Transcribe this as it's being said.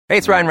Hey,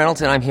 it's Ryan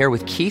Reynolds, and I'm here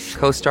with Keith,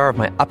 co-star of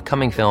my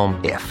upcoming film,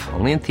 If,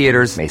 only in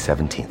theaters May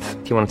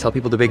 17th. Do you want to tell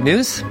people the big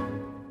news?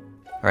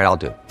 All right, I'll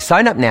do it.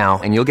 Sign up now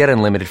and you'll get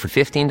unlimited for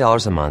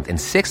 $15 a month and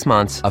 6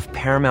 months of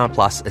Paramount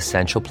Plus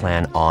Essential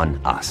Plan on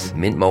us.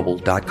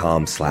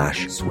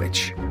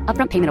 MintMobile.com/switch.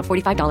 Upfront payment of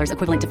 $45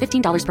 equivalent to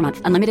 $15 per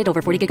month. Unlimited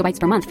over 40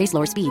 gigabytes per month. Face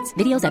lower speeds.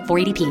 Videos at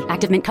 480p.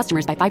 Active Mint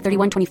customers by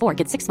 531.24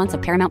 get 6 months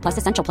of Paramount Plus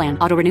Essential Plan.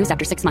 Auto renews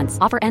after 6 months.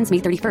 Offer ends May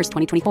 31st,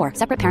 2024.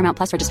 Separate Paramount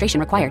Plus registration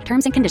required.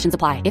 Terms and conditions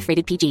apply if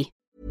rated PG.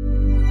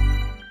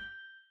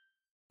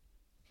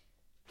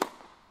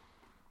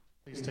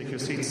 Please take your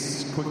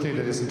seats quickly,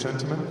 ladies and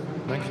gentlemen.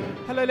 Thank you.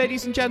 Hello,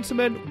 ladies and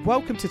gentlemen.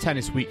 Welcome to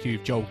Tennis Weekly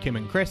with Joel, Kim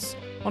and Chris.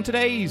 On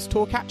today's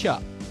Tour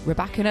Catch-Up,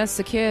 Rybakina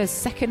secures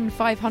second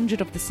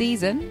 500 of the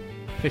season.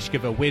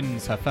 Pliskova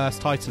wins her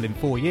first title in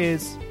 4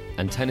 years.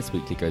 And Tennis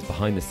Weekly goes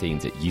behind the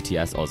scenes at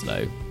UTS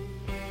Oslo.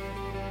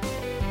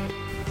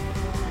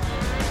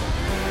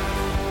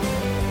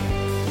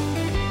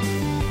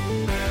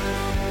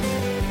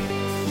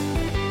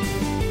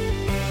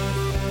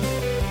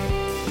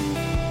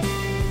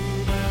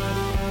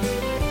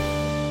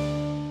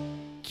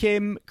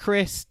 Kim,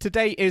 Chris,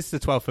 today is the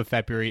 12th of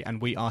February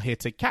and we are here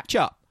to catch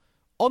up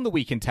on the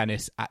week in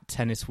tennis at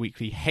Tennis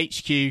Weekly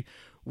HQ.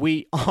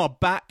 We are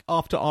back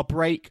after our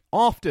break,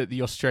 after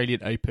the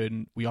Australian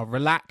Open. We are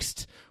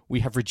relaxed,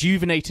 we have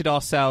rejuvenated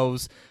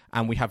ourselves,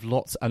 and we have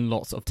lots and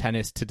lots of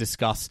tennis to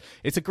discuss.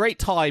 It's a great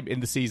time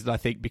in the season, I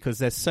think, because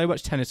there's so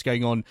much tennis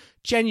going on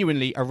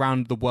genuinely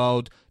around the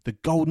world. The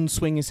Golden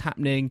Swing is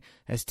happening,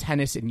 there's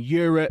tennis in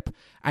Europe,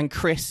 and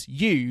Chris,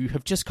 you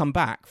have just come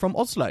back from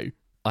Oslo.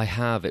 I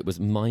have. It was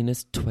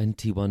minus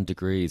 21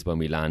 degrees when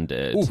we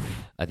landed. Oof.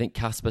 I think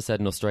Casper said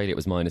in Australia it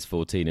was minus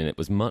 14 and it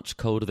was much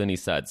colder than he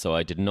said, so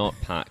I did not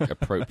pack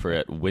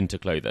appropriate winter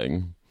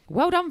clothing.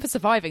 Well done for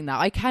surviving that.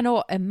 I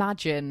cannot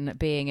imagine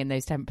being in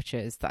those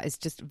temperatures. That is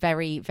just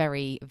very,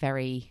 very,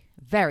 very,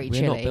 very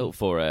chilly. We're not built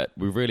for it.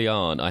 We really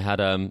aren't. I had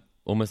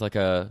almost like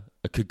a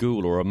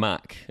cagoule or a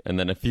mac and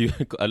then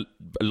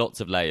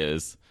lots of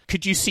layers.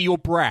 Could you see your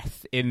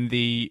breath in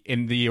the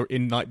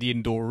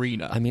indoor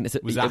arena? I mean,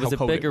 it was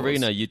a big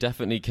arena. You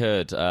definitely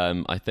could.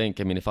 I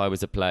think, if I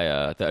was a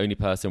player, the only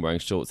person wearing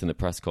shorts in the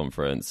press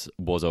conference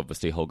was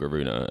obviously Holger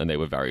Rune, and they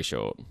were very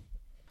short.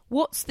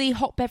 What's the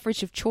hot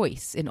beverage of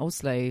choice in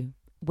Oslo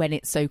when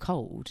it's so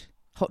cold?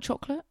 Hot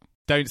chocolate?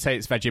 Don't say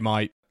it's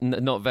Vegemite.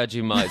 Not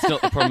Vegemite. It's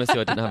not the promise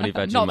you I didn't have any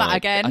Vegemite. Not that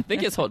again. I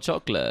think it's hot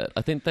chocolate.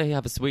 I think they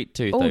have a sweet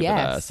tooth over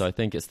there, so I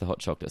think it's the hot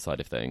chocolate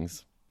side of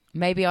things.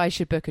 Maybe I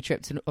should book a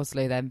trip to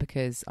Oslo then,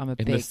 because I'm a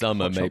big in the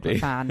summer, hot chocolate maybe.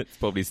 fan. It's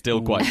probably still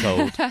quite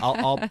cold.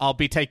 I'll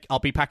be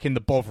packing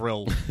the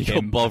Bovril.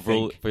 Your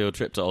Bovril for your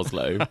trip to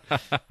Oslo.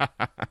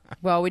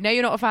 Well, we know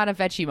you're not a fan of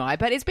Vegemite,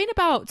 but it's been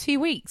about 2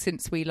 weeks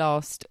since we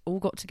last all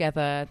got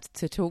together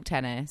to talk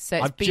tennis.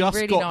 So I've been just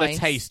really got nice. the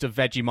taste of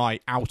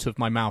Vegemite out of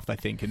my mouth, I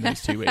think, in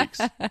those 2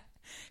 weeks.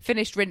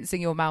 Finished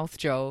rinsing your mouth,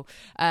 Joel.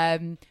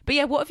 But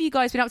yeah, what have you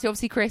guys been up to?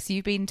 Obviously, Chris,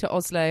 you've been to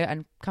Oslo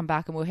and come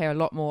back, and we'll hear a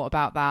lot more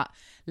about that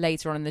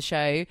later on in the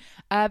show.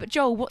 But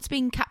Joel, what's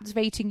been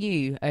captivating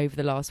you over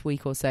the last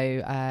week or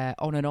so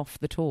on and off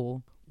the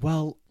tour?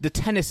 Well, the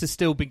tennis has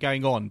still been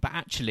going on, but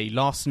actually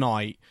last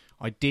night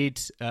I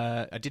did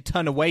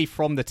turn away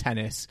from the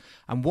tennis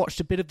and watched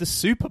a bit of the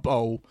Super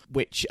Bowl,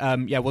 which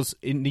was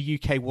in the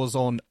UK, was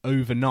on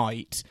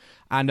overnight,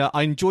 and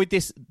I enjoyed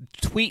this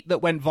tweet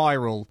that went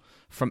viral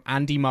from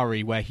Andy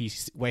Murray where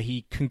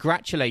he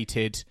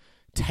congratulated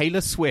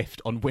Taylor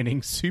Swift on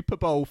winning Super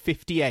Bowl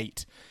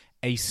 58.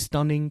 A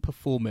stunning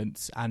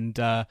performance, and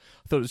I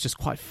thought it was just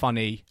quite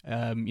funny.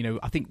 I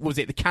think, was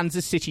it the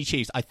Kansas City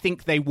Chiefs? I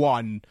think they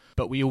won,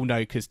 but we all know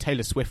because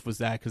Taylor Swift was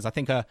there, because I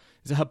think her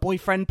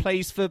boyfriend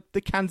plays for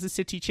the Kansas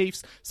City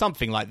Chiefs,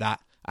 something like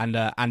that. And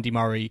Andy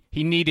Murray,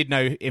 he needed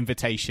no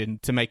invitation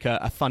to make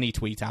a funny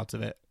tweet out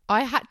of it.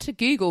 I had to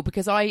Google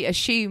because I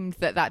assumed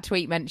that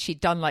tweet meant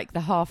she'd done like the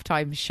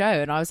halftime show,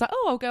 and I was like,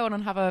 "Oh, I'll go on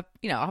and have a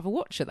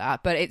watch of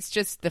that." But it's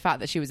just the fact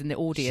that she was in the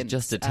audience. She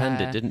just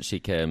attended, didn't she,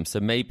 Kim? So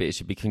maybe it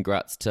should be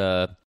congrats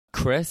to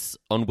Chris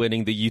on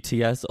winning the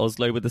UTS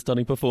Oslo with a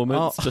stunning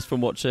performance just from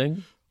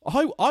watching.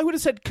 I would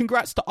have said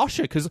congrats to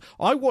Usher, because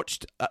I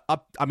watched. I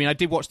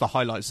did watch the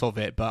highlights of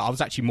it, but I was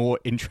actually more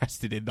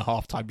interested in the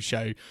halftime show.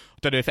 I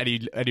don't know if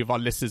any of our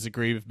listeners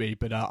agree with me,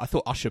 but I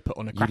thought Usher put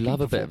on a cracking You love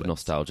a performance. bit of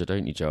nostalgia,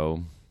 don't you,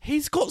 Joel?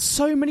 He's got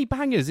so many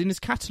bangers in his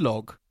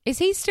catalogue. Is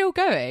he still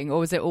going, or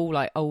was it all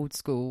like old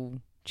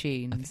school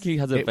tunes? I think he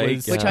has a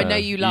vague... Which I know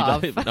you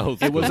love.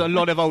 It was a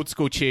lot of old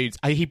school tunes.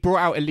 He brought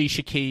out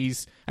Alicia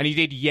Keys, and he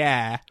did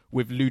Yeah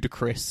with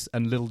Ludacris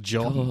and Lil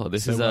Jon. Oh,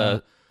 this is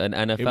an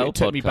NFL it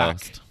took me back.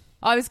 podcast.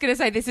 I was going to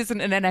say this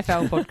isn't an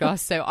NFL podcast,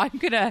 so I'm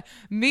going to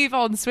move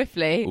on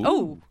swiftly. Ooh.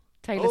 Oh,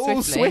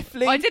 Taylor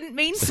Swiftly. I didn't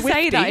mean to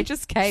say that. It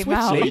just came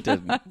out.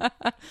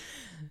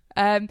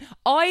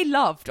 I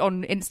loved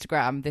on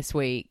Instagram this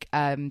week,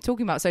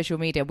 talking about social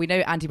media. We know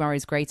Andy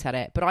Murray's great at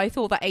it, but I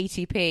thought that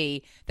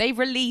ATP, they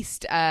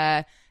released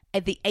the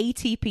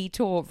ATP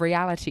Tour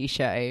reality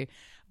show,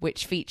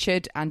 which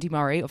featured Andy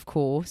Murray, of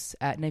course.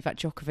 Novak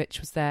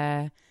Djokovic was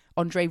there.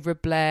 Andrei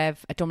Rublev,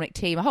 Dominic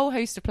Thiem, a whole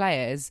host of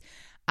players.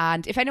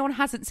 And if anyone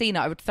hasn't seen it,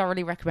 I would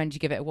thoroughly recommend you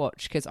give it a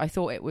watch, because I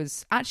thought it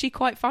was actually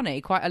quite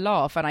funny, quite a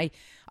laugh. And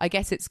I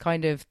guess it's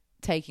kind of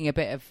taking a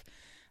bit of,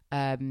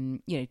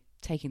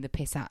 taking the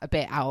piss out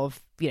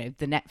of, the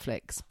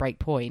Netflix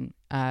Breakpoint.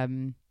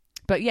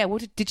 But yeah,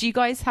 did you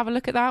guys have a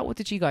look at that? What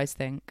did you guys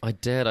think? I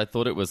did. I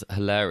thought it was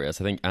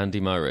hilarious. I think Andy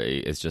Murray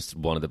is just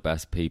one of the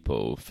best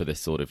people for this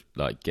sort of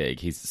gig.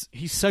 He's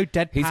so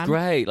deadpan. He's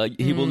great.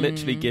 He will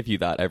literally give you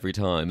that every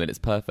time, and it's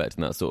perfect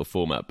in that sort of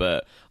format.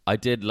 But I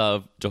did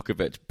love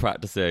Djokovic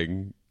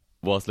practicing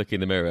whilst looking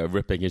in the mirror,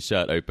 ripping his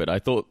shirt open. I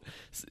thought,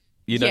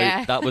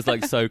 that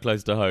was so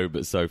close to home,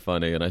 but so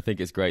funny. And I think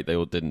it's great they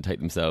all didn't take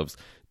themselves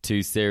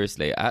too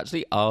seriously. I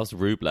actually asked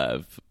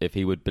Rublev if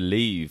he would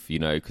believe,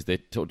 because they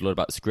talked a lot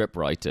about script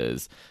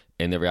writers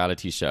in the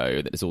reality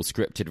show, that it's all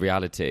scripted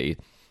reality.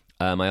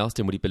 I asked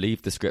him, would he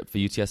believe the script for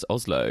UTS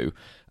Oslo?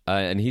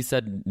 And he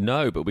said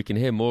no, but we can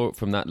hear more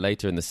from that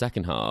later in the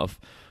second half.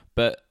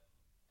 But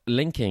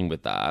linking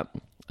with that,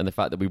 and the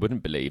fact that we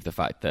wouldn't believe the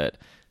fact that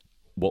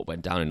what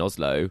went down in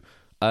Oslo,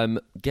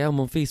 Rune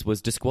Monfils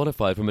was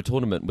disqualified from a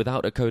tournament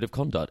without a code of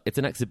conduct. It's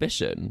an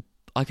exhibition.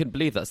 I couldn't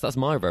believe that's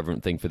my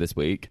irreverent thing for this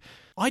week.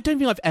 I don't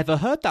think I've ever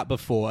heard that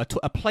before.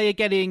 A player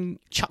getting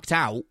chucked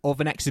out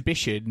of an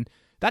exhibition.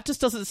 That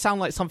just doesn't sound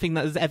like something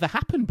that has ever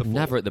happened before.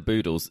 Never at the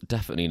Boodles,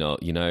 definitely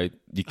not.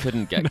 You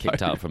couldn't get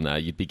kicked out from there.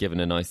 You'd be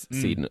given a nice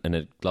seat and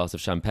a glass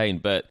of champagne,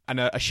 but and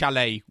a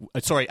chalet.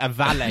 Sorry, a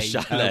valet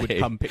would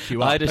come pick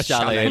you up. I had a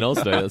chalet in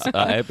Oslo. That's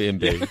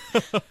Airbnb.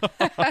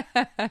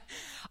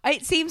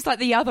 It seems like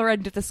the other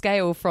end of the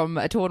scale from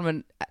a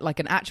tournament, like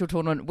an actual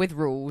tournament with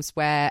rules,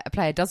 where a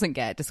player doesn't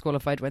get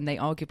disqualified when they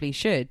arguably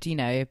should.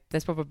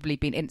 There's probably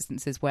been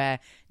instances where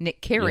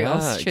Nick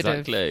Kyrgios should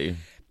have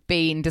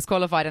been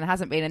disqualified and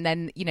hasn't been, and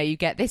then you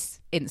get this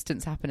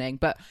instance happening.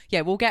 But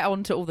yeah, we'll get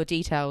on to all the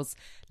details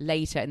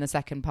later in the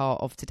second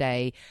part of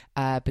today,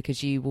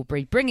 because you will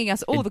be bringing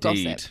us all the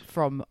gossip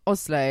from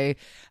Oslo.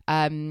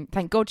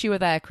 Thank God you were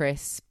there,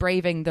 Chris,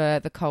 braving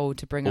the cold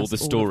to bring all us the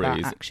all stories,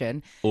 of that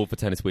action. All for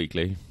Tennis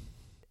Weekly.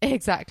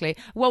 Exactly.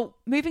 Well,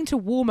 moving to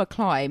warmer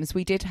climes,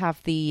 we did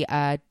have the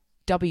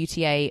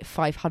WTA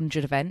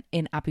 500 event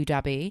in Abu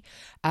Dhabi,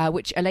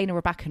 which Elena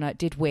Rybakina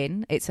did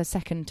win. It's her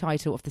second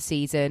title of the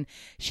season.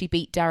 She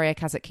beat Daria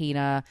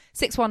Kasatkina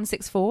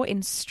 6-1, 6-4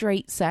 in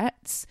straight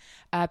sets,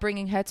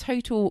 bringing her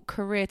total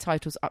career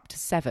titles up to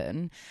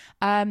 7.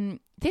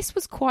 This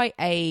was quite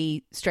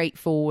a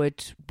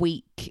straightforward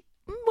week.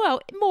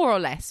 Well, more or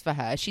less for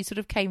her. She sort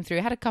of came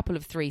through, had a couple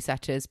of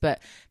 3-setters,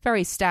 but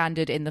very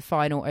standard in the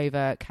final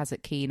over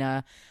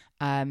Kasatkina.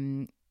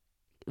 Rybakina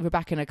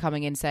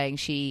coming in saying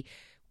she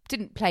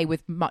didn't play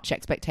with much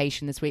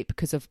expectation this week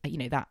because of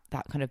that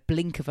kind of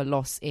blink of a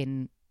loss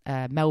in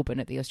Melbourne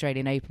at the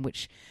Australian Open,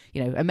 which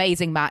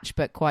amazing match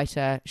but quite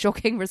a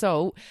shocking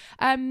result.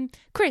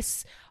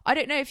 Chris, I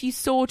don't know if you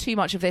saw too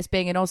much of this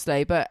being in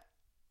Oslo, but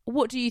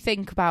what do you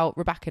think about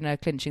Rybakina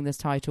clinching this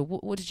title?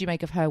 What did you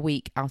make of her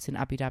week out in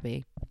Abu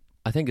Dhabi?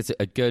 I think it's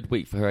a good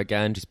week for her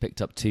again. Just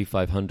picked up 2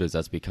 500s,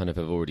 as we kind of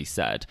have already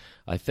said.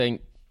 I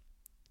think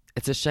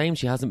it's a shame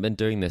she hasn't been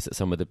doing this at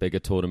some of the bigger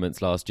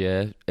tournaments last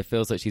year. It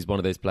feels like she's one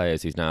of those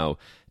players who's now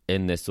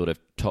in this sort of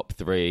top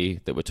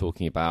 3 that we're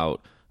talking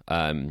about.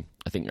 I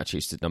think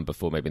actually she's number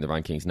 4 maybe in the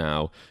rankings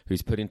now,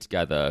 who's putting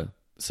together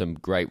some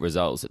great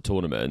results at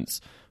tournaments.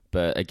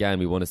 But again,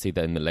 we want to see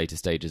that in the later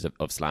stages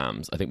of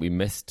slams. I think we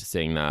missed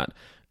seeing that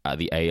at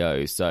the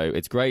AO. So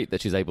it's great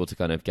that she's able to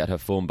kind of get her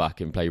form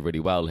back and play really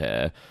well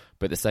here.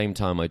 But at the same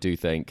time, I do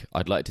think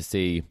I'd like to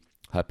see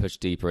her push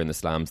deeper in the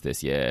slams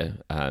this year,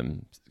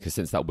 because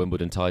since that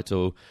Wimbledon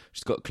title,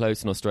 she's got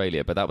close in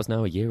Australia, but that was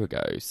now a year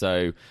ago.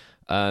 So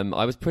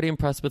I was pretty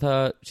impressed with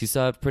her. She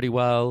served pretty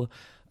well.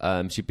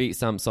 She beat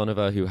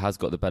Samsonova, who has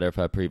got the better of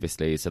her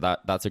previously, so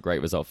that's a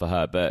great result for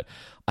her. But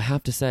I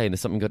have to say, and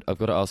there's something I've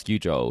got to ask you,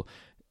 Joel,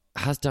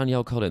 has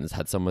Danielle Collins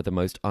had some of the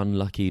most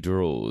unlucky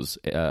draws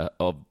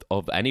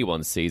of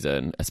anyone's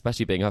season,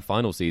 especially being her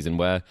final season,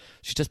 where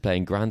she's just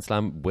playing Grand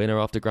Slam winner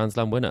after Grand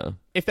Slam winner?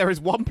 If there is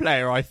one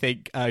player I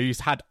think who's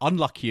had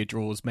unluckier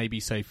draws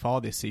maybe so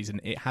far this season,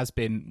 it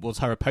was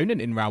her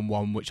opponent in round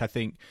 1, which I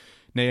think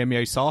Naomi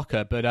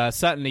Osaka. But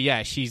certainly,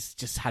 yeah, she's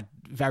just had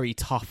very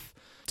tough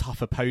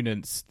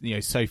opponents,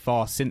 so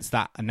far since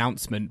that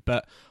announcement.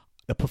 But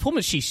the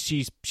performance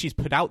she's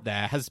put out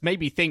there has made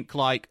me think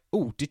like,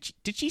 oh, did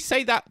she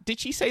say that? Did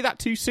she say that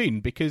too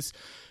soon? Because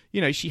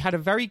she had a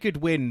very good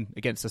win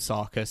against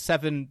Osaka,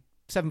 7-5,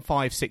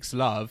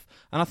 6-love,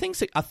 and I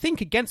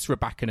think against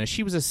Rybakina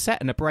she was a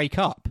set and a break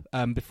up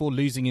before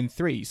losing in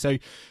 3. So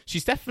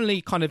she's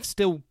definitely kind of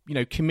still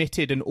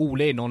committed and all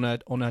in on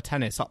her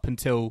tennis up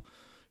until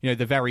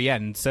the very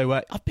end. So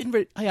I've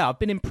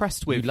been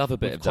impressed with. You love a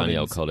bit of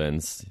Danielle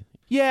Collins.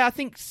 Yeah,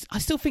 I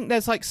still think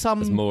there's like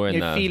some more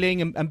in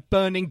feeling and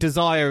burning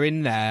desire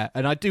in there,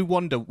 and I do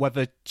wonder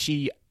whether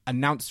she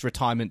announced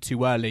retirement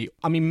too early.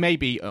 I mean,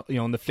 maybe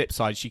on the flip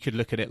side, she could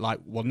look at it like,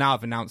 well, now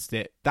I've announced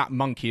it, that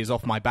monkey is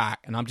off my back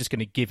and I'm just going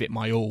to give it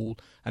my all.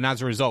 And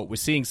as a result, we're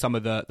seeing some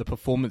of the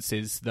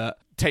performances that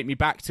take me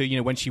back to,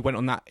 when she went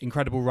on that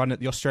incredible run at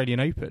the Australian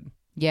Open.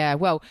 Yeah,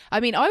 well, I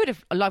mean, I would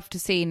have loved to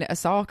seen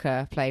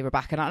Osaka play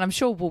Rybakina, and I'm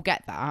sure we'll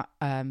get that,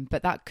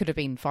 but that could have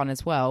been fun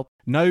as well.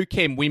 No,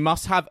 Kim, we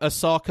must have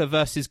Osaka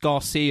versus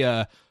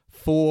Garcia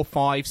 4,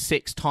 5,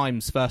 6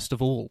 times first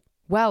of all.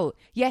 Well,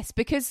 yes,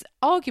 because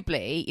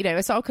arguably,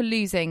 Osaka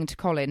losing to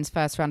Collins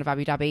first round of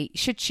Abu Dhabi,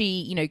 should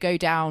she, go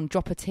down,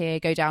 drop a tier,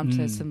 go down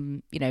to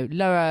some,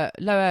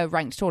 lower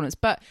ranked tournaments.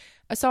 But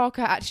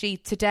Osaka actually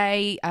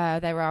today,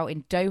 they're out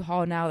in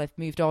Doha now. They've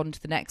moved on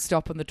to the next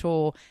stop on the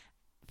tour.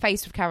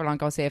 Faced with Caroline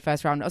Garcia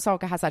first round,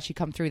 Osaka has actually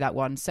come through that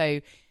one.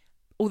 So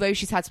although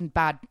she's had some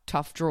bad,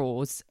 tough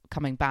draws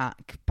coming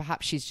back,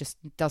 perhaps she just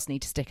does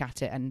need to stick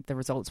at it and the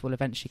results will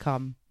eventually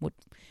come.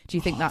 Do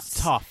you think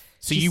that's tough?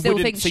 So you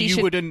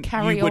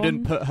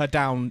wouldn't put her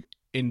down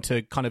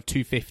into kind of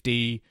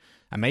 250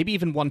 and maybe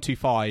even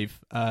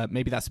 125.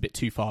 Maybe that's a bit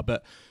too far,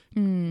 but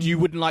you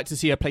wouldn't like to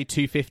see her play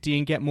 250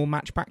 and get more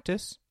match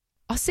practice?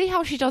 I'll see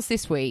how she does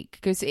this week,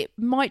 because it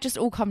might just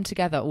all come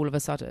together all of a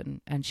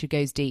sudden and she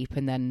goes deep,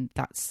 and then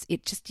that's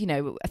it. Just,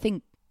 I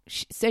think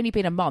it's only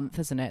been a month,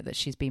 hasn't it, that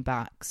she's been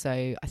back, so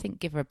I think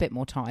give her a bit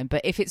more time.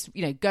 But if it's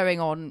going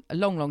on a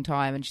long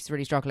time and she's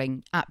really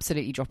struggling,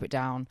 absolutely drop it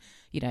down.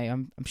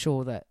 I'm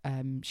sure that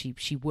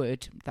she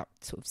would. That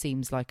sort of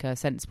seems like a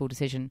sensible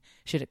decision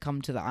should it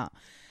come to that.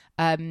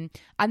 And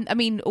I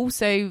mean,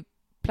 also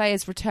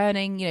players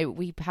returning,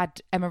 we had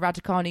Emma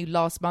Raducanu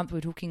last month. We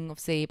were talking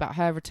obviously about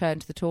her return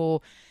to the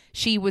tour.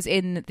 She was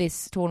in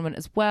this tournament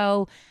as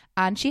well,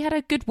 and she had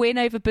a good win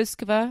over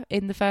Buskova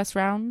in the first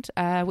round,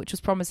 which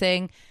was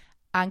promising,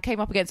 and came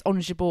up against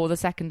Ons Jabeur, the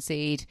second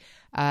seed,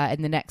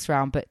 in the next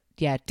round, but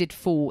did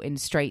fall in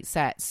straight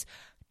sets.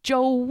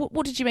 Joel,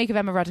 what did you make of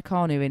Emma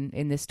Raducanu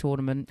in this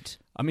tournament?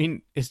 I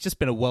mean, it's just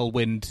been a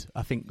whirlwind,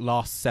 I think,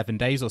 last 7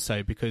 days or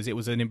so, because it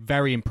was a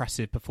very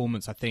impressive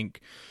performance, I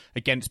think,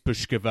 against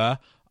Buskova.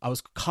 I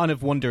was kind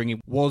of wondering,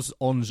 was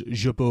Ons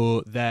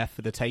Jabeur there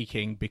for the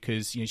taking?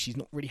 Because, she's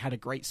not really had a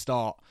great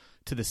start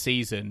to the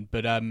season.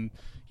 But,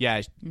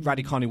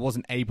 Raducanu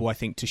wasn't able, I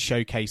think, to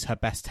showcase her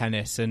best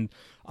tennis. And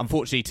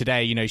unfortunately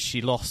today,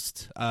 she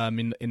lost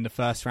in the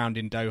first round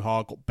in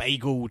Doha, got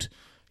bageled,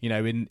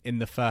 in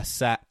the first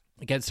set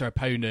against her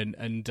opponent.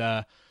 And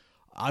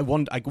I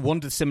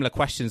wondered similar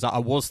questions that I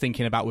was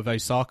thinking about with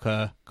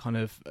Osaka kind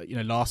of,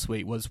 last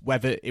week, was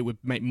whether it would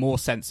make more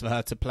sense for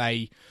her to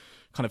play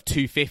kind of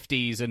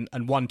 250s and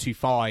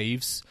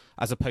 125s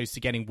as opposed to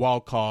getting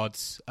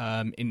wildcards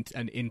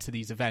into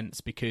these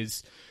events,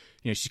 because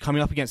she's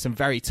coming up against some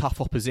very tough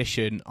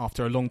opposition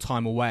after a long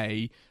time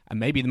away, and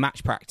maybe the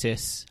match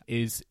practice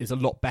is a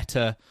lot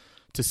better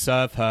to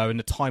serve her and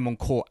the time on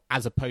court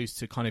as opposed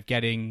to kind of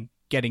getting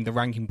the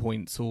ranking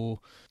points, or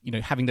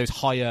having those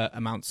higher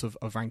amounts of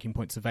ranking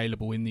points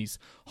available in these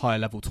higher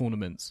level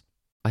tournaments.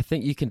 I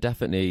think you can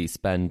definitely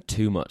spend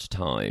too much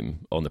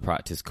time on the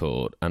practice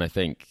court, and I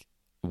think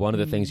one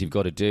of the things you've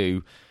got to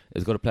do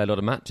is got to play a lot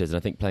of matches, and I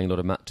think playing a lot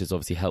of matches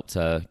obviously helped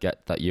her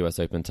get that US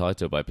Open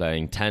title by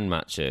playing 10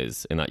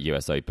 matches in that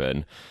US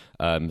Open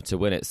to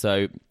win it.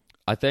 So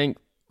I think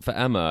for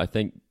Emma, I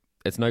think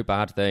it's no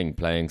bad thing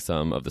playing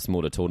some of the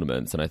smaller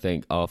tournaments, and I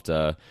think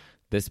after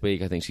this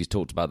week, I think she's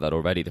talked about that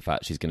already, the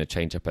fact she's going to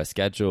change up her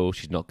schedule.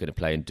 She's not going to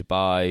play in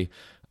Dubai,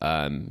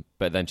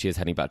 but then she is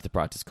heading back to the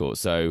practice court.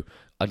 So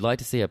I'd like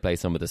to see her play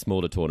some of the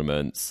smaller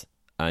tournaments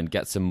and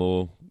get some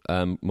more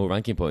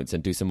ranking points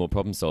and do some more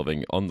problem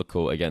solving on the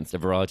court against a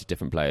variety of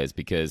different players,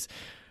 because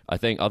I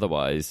think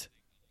otherwise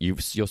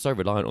you're so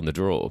reliant on the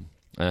draw.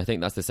 And I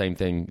think that's the same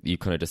thing you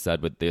kind of just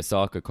said with the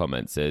Osaka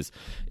comments, is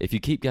if you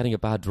keep getting a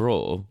bad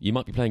draw, you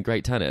might be playing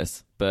great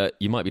tennis, but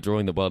you might be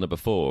drawing the world number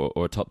 4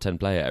 or a top 10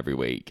 player every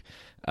week.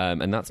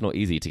 And that's not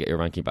easy to get your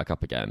ranking back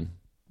up again.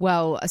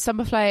 Well, some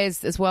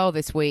players as well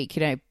this week,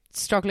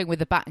 struggling with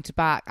the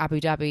back-to-back Abu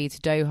Dhabi to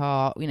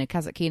Doha.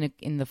 Kazakina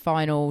in the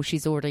final.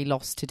 She's already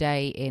lost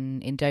today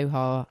in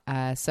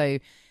Doha. So,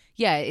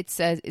 yeah,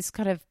 it's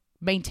kind of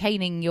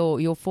maintaining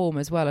your form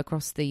as well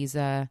across these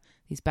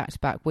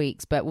back-to-back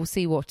weeks. But we'll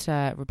see what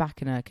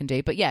Rybakina can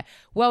do. But yeah,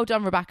 well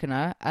done,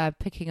 Rybakina,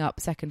 picking up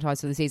second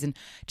title of the season.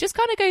 Just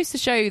kind of goes to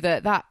show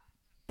that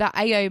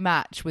AO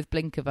match with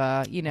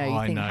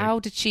Blinkova, how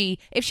did she...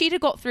 If she'd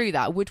have got through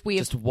that, would we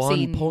have just one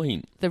seen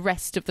point the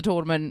rest of the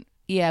tournament?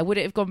 Yeah, would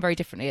it have gone very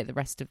differently at the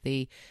rest of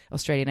the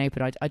Australian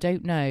Open? I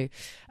don't know.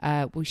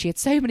 Well, she had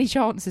so many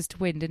chances to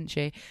win, didn't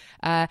she?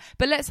 But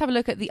let's have a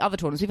look at the other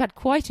tournaments. We've had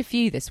quite a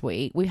few this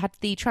week. We had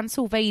the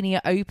Transylvania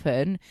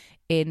Open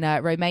in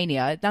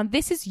Romania. Now,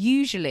 this is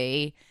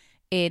usually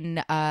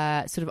in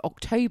sort of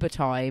October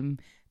time,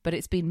 but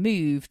it's been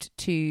moved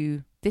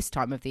to this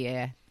time of the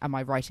year. Am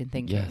I right in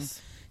thinking?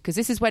 Yes. because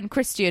this is when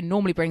Christian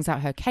normally brings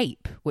out her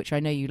cape, which I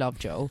know you love,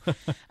 Joel.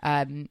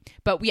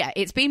 But yeah,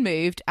 it's been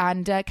moved,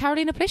 and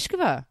Karolina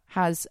Pliskova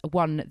has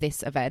won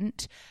this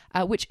event,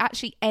 which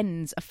actually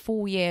ends a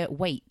 4-year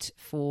wait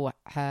for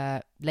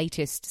her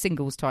latest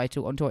singles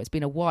title on tour. It's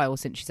been a while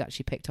since she's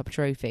actually picked up a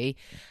trophy.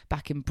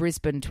 Back in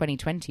Brisbane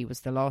 2020 was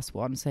the last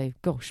one. So,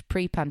 gosh,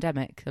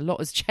 pre-pandemic, a lot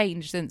has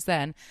changed since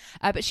then.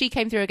 But she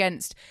came through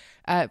against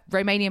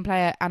Romanian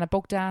player Anna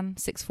Bogdan,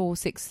 6-4,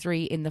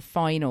 6-3 in the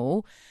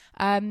final.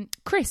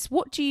 Chris,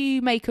 what do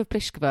you make of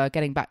Pliskova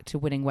getting back to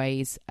winning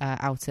ways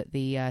out at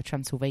the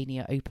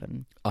Transylvania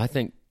Open? I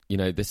think, you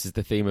know, this is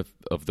the theme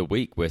of the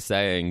week. We're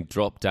saying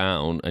drop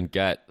down and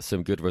get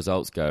some good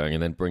results going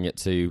and then bring it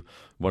to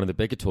one of the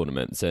bigger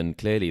tournaments. And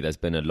clearly there's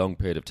been a long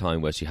period of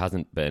time where she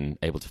hasn't been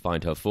able to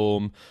find her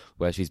form,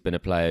 where she's been a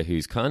player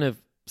who's kind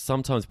of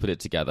sometimes put it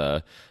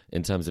together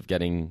in terms of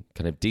getting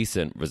kind of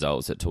decent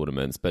results at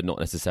tournaments, but not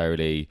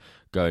necessarily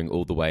going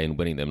all the way and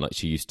winning them like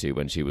she used to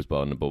when she was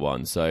world number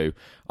one. So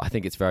I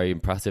think it's very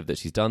impressive that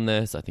she's done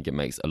this. I think it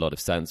makes a lot of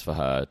sense for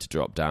her to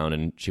drop down,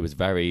 and she was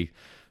very,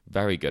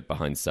 very good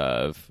behind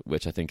serve,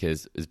 which I think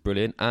is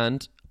brilliant.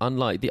 And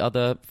unlike the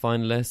other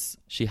finalists,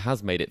 she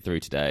has made it through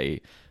today.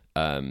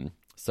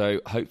 So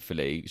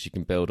hopefully she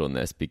can build on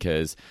this,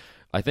 because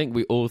I think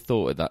we all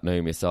thought at that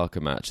Naomi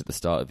Osaka match at the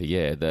start of the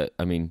year that,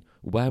 I mean,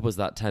 where was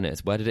that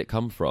tennis? Where did it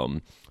come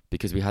from?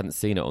 Because we hadn't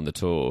seen it on the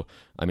tour,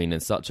 I mean, in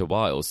such a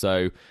while.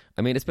 So,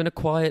 I mean, it's been a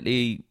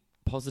quietly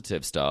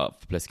positive start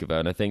for Pliskova,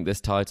 and I think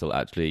this title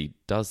actually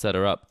does set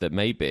her up that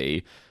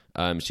maybe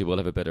she will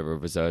have a bit of a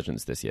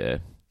resurgence this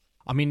year.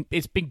 I mean,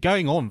 it's been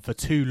going on for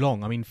too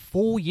long. I mean,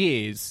 4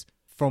 years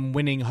from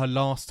winning her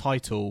last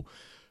title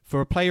for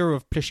a player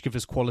of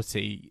Pliskova's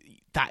quality,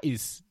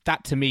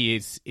 that to me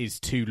is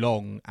too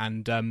long.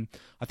 And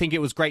I think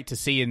it was great to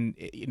see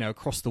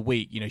across the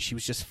week. You know, she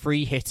was just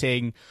free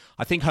hitting.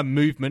 I think her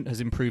movement has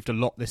improved a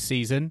lot this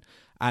season,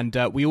 and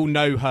we all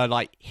know her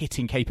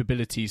hitting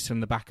capabilities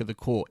from the back of the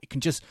court. It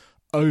can just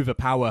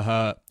overpower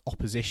her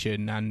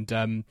opposition, and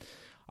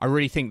I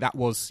really think that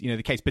was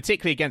the case,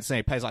 particularly against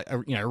players like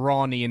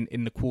Irani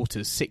in the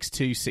quarters,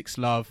 6-2,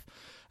 6-love,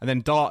 and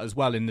then Dart as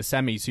well in the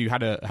semis, who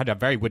had a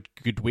very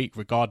good week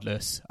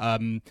regardless.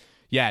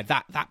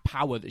 That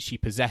power that she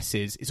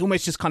possesses is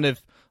almost just kind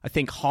of, I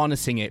think,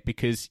 harnessing it,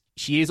 because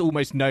she is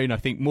almost known, I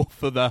think, more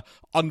for the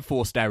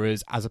unforced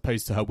errors as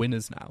opposed to her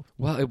winners now.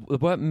 Well, there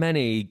weren't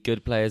many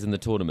good players in the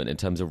tournament in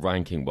terms of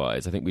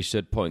ranking-wise. I think we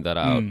should point that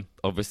out.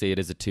 Obviously, it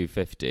is a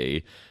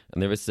 250,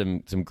 and there is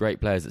some great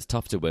players. It's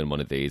tough to win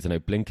one of these. I know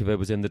Blinkova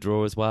was in the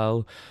draw as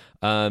well.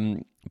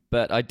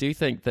 But I do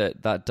think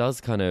that does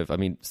kind of, I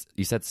mean,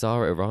 you said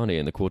Sara Irani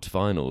in the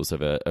quarterfinals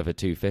of a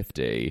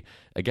 250.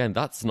 Again,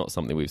 that's not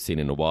something we've seen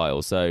in a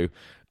while. So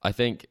I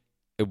think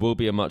it will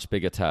be a much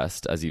bigger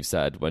test, as you've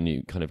said, when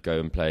you kind of go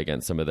and play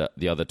against some of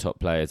the other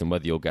top players, and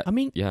whether you'll get... I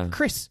mean,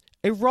 Chris,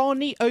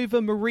 Irani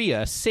over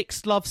Maria,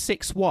 6-love,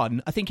 6-1.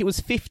 I think it was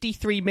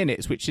 53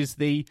 minutes, which is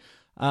the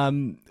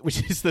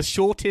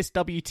shortest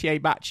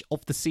WTA match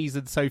of the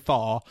season so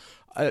far.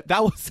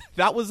 That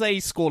was a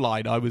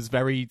scoreline I was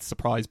very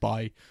surprised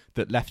by,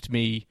 that left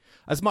me,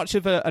 as much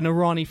of an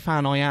Irani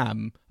fan I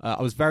am,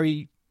 I was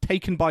very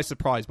taken by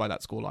surprise by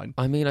that scoreline.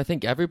 I mean, I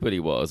think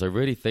everybody was. I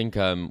really think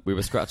we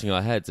were scratching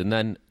our heads, and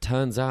then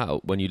turns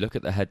out when you look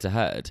at the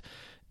head-to-head,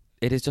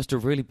 it is just a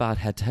really bad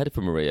head-to-head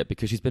for Maria,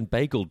 because she's been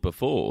bageled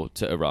before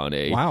to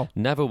Irani. Wow.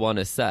 Never won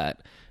a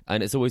set,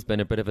 and it's always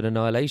been a bit of an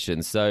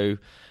annihilation. So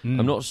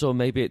I'm not sure,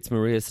 maybe it's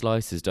Maria's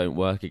slices don't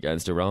work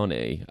against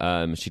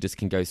Irani. She just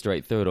can go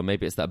straight through it, or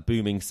maybe it's that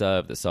booming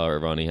serve that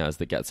Sara Irani has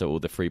that gets her all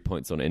the free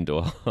points on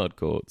indoor hard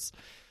courts.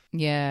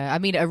 Yeah, I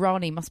mean,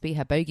 Irani must be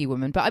her bogey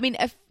woman. But I mean,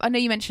 I know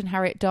you mentioned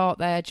Harriet Dart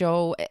there,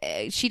 Joel.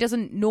 She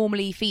doesn't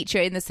normally feature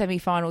in the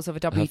semi-finals of a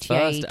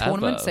WTA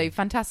tournament, so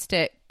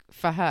fantastic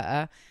for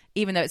her.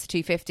 Even though it's a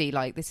 250,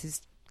 this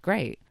is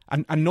great.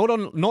 And not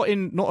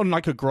on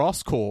like a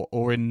grass court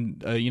or in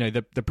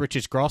the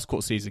British grass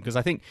court season, because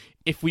I think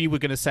if we were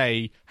going to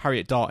say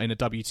Harriet Dart in a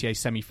WTA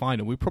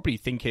semi-final, we're probably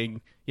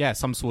thinking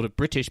some sort of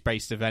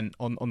British-based event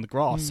on the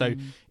grass. So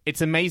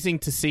it's amazing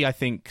to see, I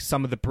think,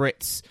 some of the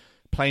Brits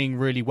playing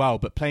really well,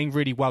 but playing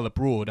really well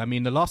abroad. I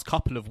mean, the last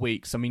couple of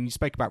weeks, I mean, you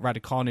spoke about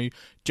Raducanu.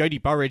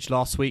 Jodie Burridge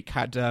last week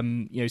had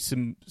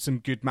some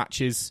good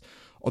matches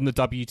on the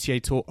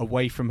WTA tour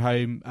away from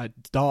home.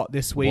 Dart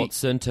this week.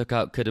 Watson took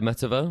out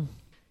Kudermetova.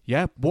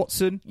 Yeah,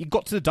 Watson. You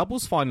got to the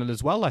doubles final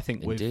as well, I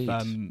think, Indeed.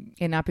 with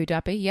in Abu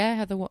Dhabi. Yeah,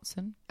 Heather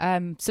Watson.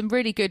 Some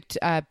really good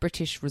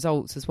British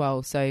results as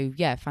well. So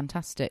yeah,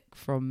 fantastic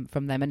from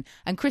them.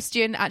 And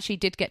Christian actually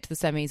did get to the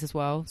semis as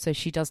well. So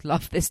she does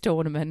love this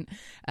tournament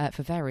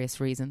for various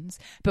reasons.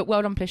 But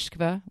well done,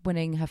 Pliskova,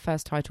 winning her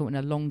first title in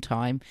a long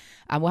time.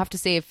 And we'll have to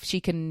see if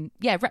she can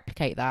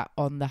replicate that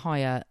on the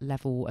higher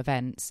level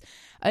events.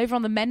 Over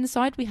on the men's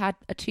side, we had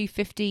a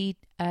 250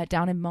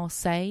 down in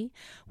Marseille,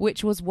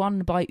 which was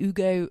won by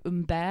Hugo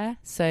Humbert,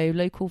 so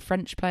local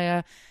French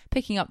player,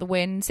 picking up the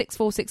win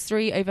 6-4,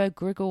 6-3 over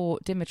Grigor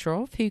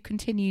Dimitrov, who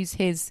continues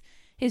his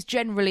his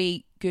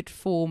generally good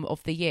form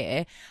of the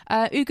year.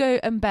 Hugo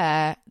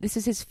Humbert, this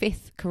is his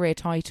 5th career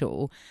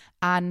title,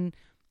 and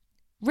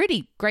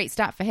really great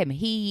stat for him.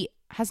 He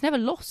has never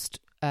lost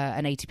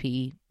an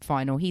ATP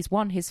final. He's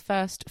won his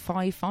first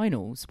 5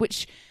 finals,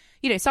 which,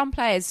 some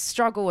players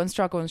struggle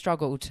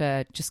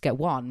to just get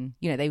one.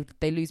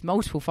 They lose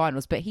multiple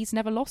finals, but he's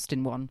never lost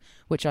in one,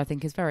 which I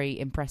think is very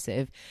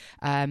impressive.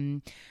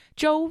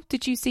 Joel,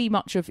 did you see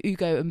much of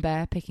Hugo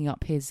Humbert picking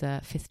up his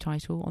 5th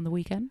title on the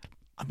weekend?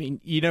 I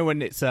mean,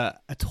 when it's a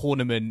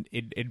tournament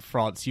in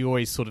France, you're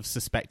always sort of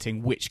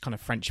suspecting which kind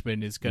of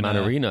Frenchman is going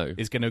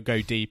to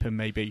go deep and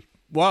maybe.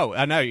 Well,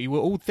 I know you were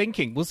all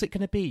thinking, was it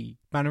going to be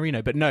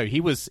Mannarino? But no, he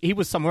was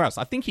somewhere else.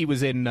 I think he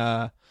was in.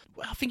 I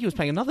think he was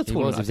playing another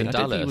tournament. He was in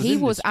Dallas. He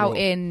was out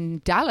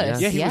in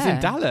Dallas. Yeah, he was in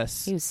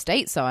Dallas. He was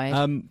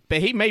stateside.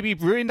 But he maybe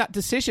ruined that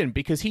decision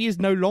because he is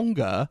no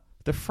longer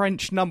the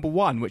French number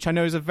 1, which I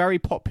know is a very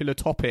popular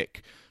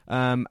topic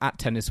at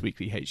Tennis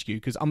Weekly HQ,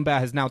 because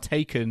Humbert has now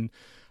taken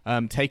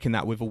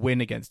that with a win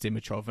against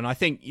Dimitrov, and I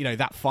think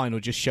that final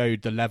just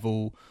showed the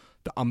level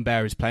that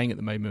Humbert is playing at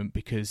the moment,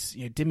 because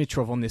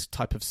Dimitrov on this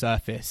type of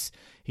surface,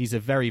 he's a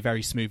very,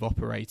 very smooth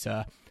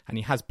operator, and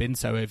he has been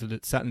so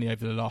certainly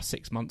over the last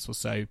 6 months or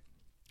so.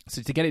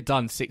 So to get it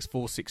done 6-4,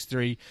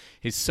 6-3,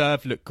 his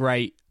serve looked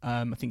great.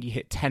 I think he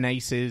hit 10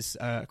 aces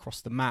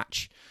across the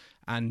match.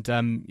 And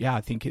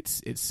I think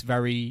it's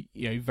very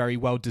very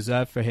well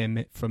deserved from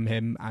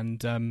him,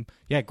 and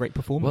great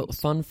performance. Well,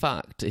 fun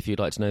fact, if you'd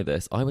like to know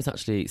this, I was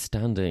actually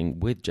standing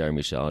with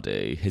Jeremy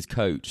Chardy, his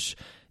coach,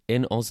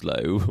 in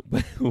Oslo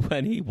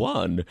when he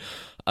won.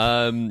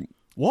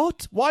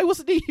 What? Why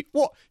wasn't he?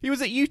 What? He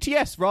was at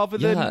UTS rather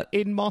than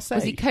in Marseille.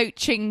 Was he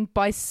coaching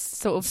by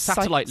sort of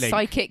satellite link?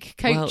 Psychic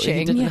coaching? Well,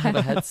 he didn't have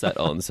a headset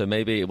on, so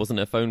maybe it wasn't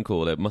a phone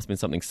call. It must have been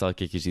something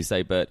psychic, as you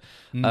say. But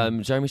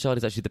Jeremy Chardy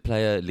is actually the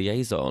player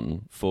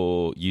liaison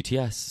for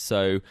UTS.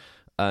 So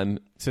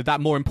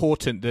that more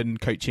important than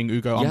coaching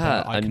Hugo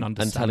Humbert, I can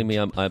understand. And telling me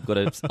I've got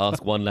to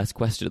ask one less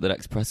question at the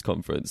next press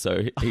conference.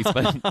 So he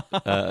spent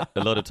a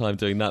lot of time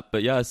doing that.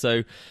 But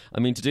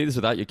to do this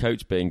without your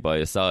coach being by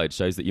your side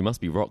shows that you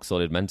must be rock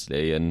solid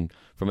mentally. And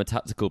from a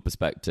tactical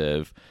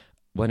perspective,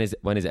 when his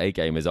A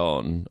game is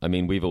on, I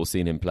mean, we've all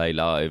seen him play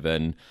live.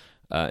 And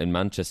in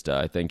Manchester,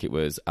 I think it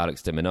was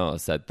Alex de Minaur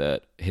said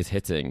that his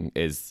hitting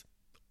is,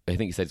 I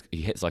think he said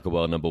he hits like a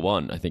world number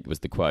 1, I think was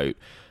the quote.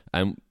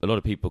 And a lot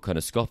of people kind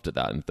of scoffed at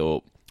that and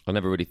thought, I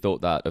never really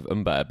thought that of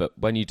Humbert. But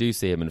when you do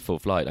see him in full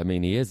flight, I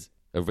mean, he is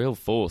a real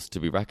force to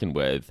be reckoned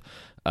with,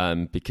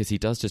 because he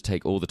does just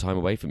take all the time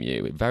away from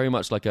you. Very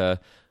much like a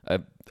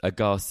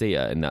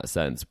Garcia in that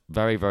sense.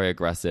 Very, very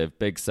aggressive,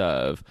 big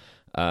serve.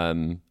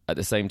 At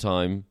the same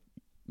time,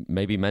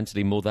 maybe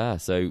mentally more there.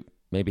 So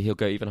maybe he'll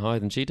go even higher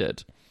than she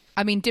did.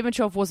 I mean,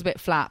 Dimitrov was a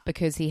bit flat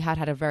because he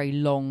had a very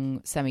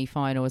long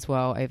semi-final as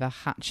well over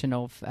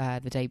Khachanov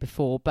the day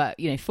before. But,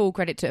 full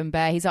credit to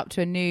Humbert. He's up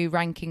to a new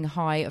ranking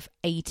high of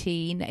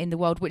 18 in the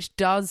world, which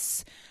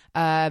does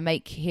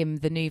make him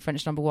the new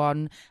French number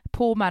 1.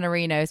 Poor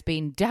Mannarino has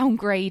been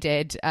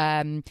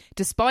downgraded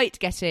despite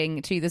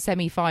getting to the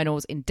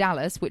semi-finals in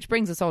Dallas, which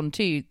brings us on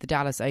to the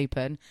Dallas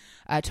Open.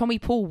 Tommy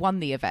Paul won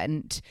the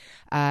event,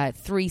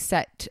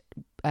 3-set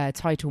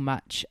title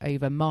match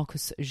over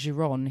Marcus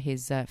Giron,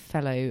 his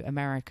fellow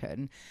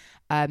American.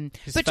 But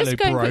just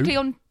going quickly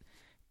on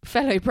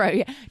fellow bro,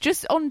 yeah.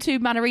 Just on to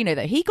Mannarino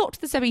though. He got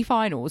to the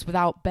semi-finals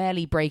without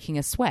barely breaking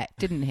a sweat,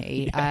 didn't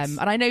he? Yes.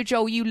 And I know,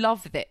 Joel, you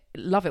love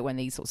it when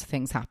these sorts of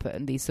things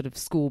happen, these sort of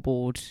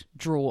scoreboard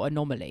draw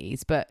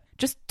anomalies. But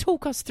just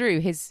talk us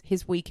through his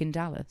week in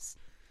Dallas.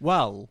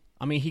 Well,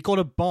 I mean, he got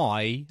a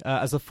bye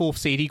as a 4th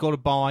seed. He got a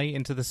bye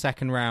into the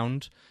second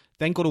round.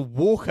 Then got a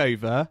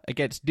walkover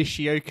against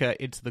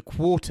Nishioka into the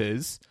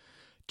quarters.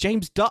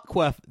 James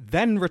Duckworth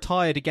then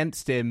retired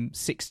against him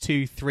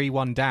 6-2,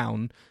 3-1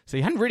 down. So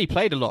he hadn't really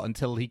played a lot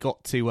until he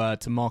got to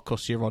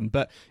Marcos Giron.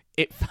 But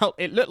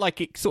it looked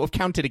like it sort of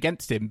counted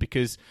against him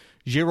because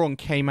Giron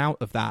came out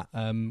of that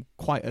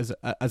quite as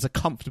a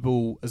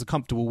comfortable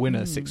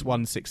winner, 6-1,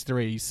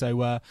 6-3.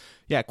 So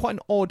quite an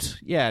odd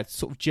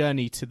sort of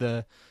journey to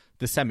the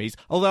semis.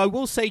 Although I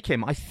will say,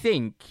 Kim, I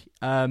think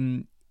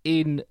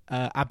in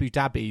Abu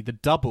Dhabi, the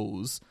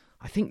doubles,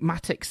 I think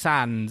Matic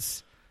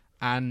Sands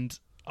and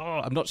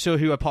I'm not sure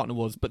who her partner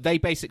was, but they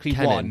basically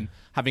won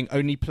having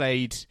only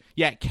played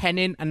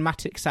Kenin and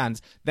Matic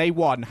Sands. They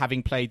won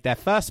having played their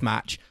first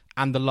match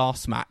and the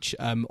last match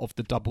of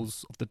the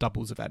doubles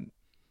event.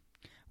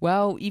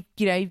 Well, you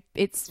know,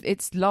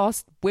 it's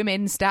last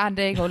women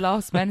standing or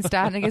last men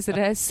standing, isn't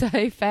it?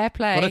 So fair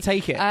play. Gotta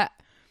take it.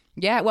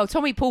 Well,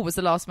 Tommy Paul was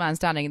the last man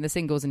standing in the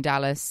singles in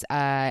Dallas,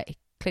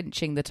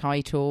 clinching the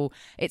title.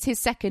 It's his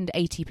second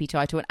ATP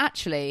title and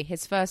actually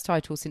his first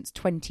title since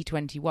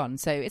 2021.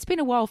 So it's been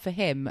a while for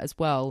him as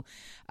well,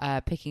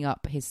 picking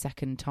up his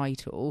second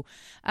title.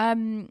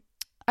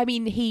 I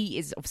mean, he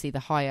is obviously the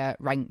higher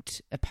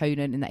ranked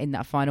opponent in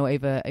that final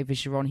over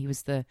Giron. He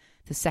was the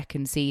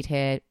second seed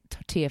here.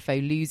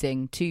 TFO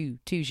losing to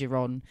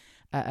Giron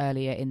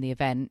earlier in the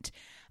event.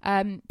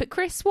 But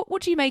Chris,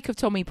 what do you make of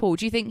Tommy Paul?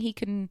 Do you think he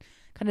can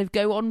kind of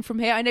go on from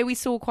here? I know we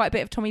saw quite a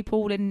bit of Tommy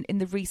Paul in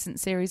the recent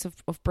series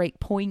of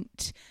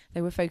Breakpoint.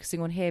 They were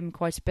focusing on him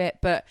quite a bit.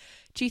 But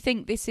do you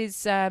think this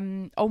is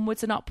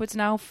onwards and upwards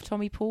now for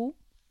Tommy Paul?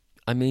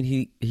 I mean,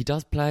 he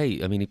does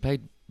play. I mean, he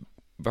played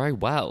very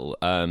well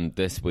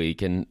this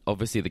week, and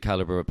obviously the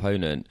caliber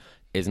opponent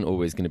isn't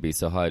always going to be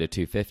so high to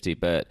 250,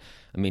 but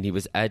I mean, he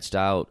was edged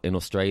out in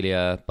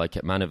Australia by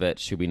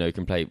Kecmanovic, who we know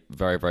can play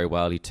very, very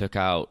well. He took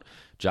out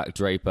Jack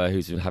Draper,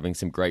 who's been having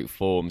some great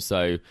form.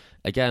 So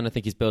again, I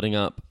think he's building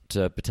up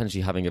to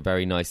potentially having a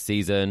very nice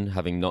season,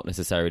 having not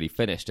necessarily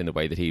finished in the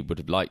way that he would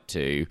have liked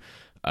to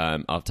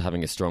after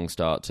having a strong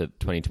start to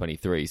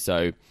 2023.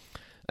 So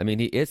I mean,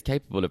 he is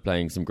capable of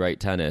playing some great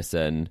tennis.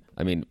 And,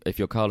 I mean, if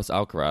you're Carlos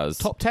Alcaraz...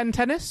 Top 10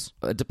 tennis?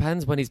 It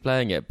depends when he's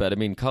playing it. But, I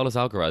mean, Carlos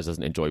Alcaraz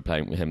doesn't enjoy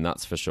playing with him,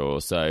 that's for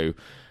sure. So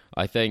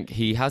I think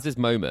he has his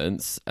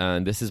moments,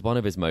 and this is one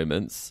of his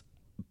moments.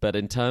 But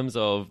in terms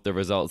of the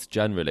results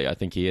generally, I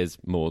think he is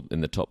more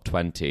in the top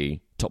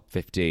 20, top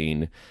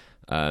 15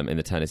 in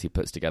the tennis he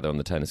puts together on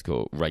the tennis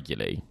court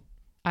regularly.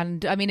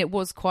 And, I mean, it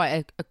was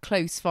quite a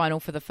close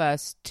final for the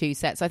first two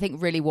sets. I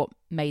think really what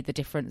made the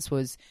difference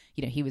was,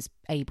 you know, he was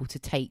able to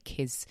take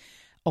his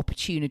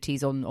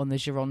opportunities on the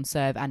Giron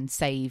serve and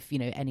save, you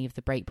know, any of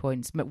the break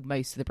points,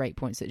 most of the break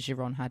points that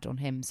Giron had on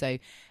him. So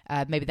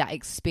maybe that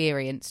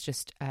experience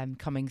just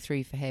coming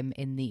through for him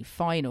in the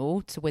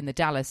final to win the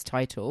Dallas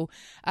title.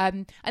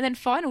 And then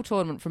final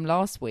tournament from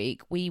last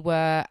week, we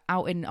were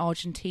out in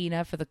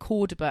Argentina for the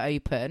Cordoba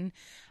Open.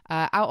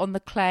 Out on the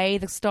clay,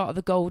 the start of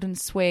the Golden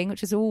Swing,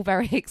 which is all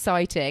very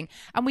exciting.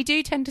 And we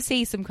do tend to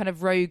see some kind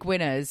of rogue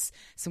winners,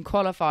 some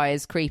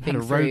qualifiers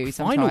creeping through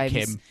sometimes. Final,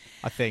 Kim,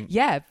 I think.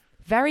 Yeah,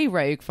 very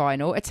rogue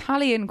final.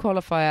 Italian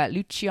qualifier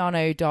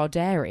Luciano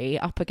Darderi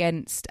up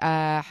against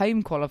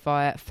home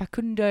qualifier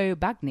Facundo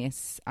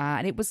Bagnis.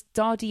 And it was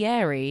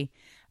Dardieri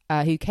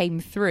who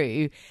came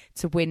through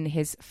to win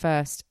his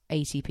first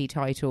ATP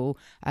title.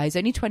 He's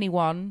only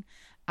 21.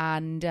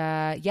 And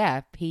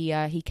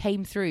he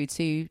came through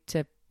to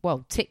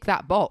tick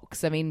that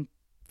box. I mean,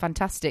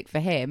 fantastic for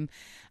him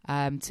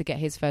to get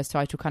his first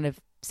title kind of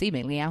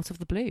seemingly out of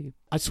the blue.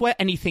 I swear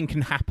anything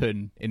can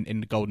happen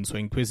in the Golden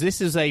Swing, because this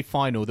is a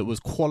final that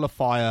was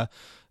qualifier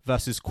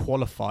versus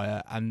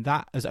qualifier, and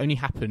that has only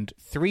happened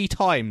 3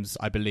 times,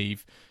 I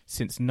believe,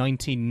 since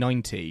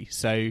 1990.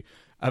 So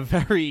a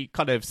very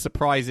kind of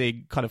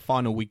surprising kind of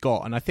final we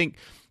got. And I think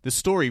the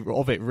story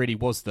of it really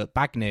was that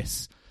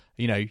Bagnis,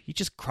 you know, he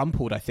just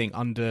crumpled, I think,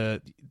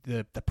 under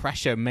the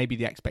pressure, maybe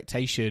the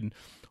expectation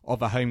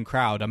of a home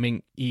crowd. I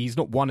mean, he's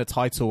not won a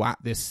title at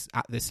this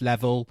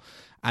level,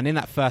 and in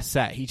that first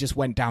set, he just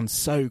went down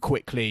so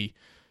quickly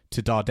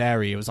to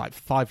Darderi. It was like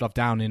 5-love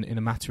down in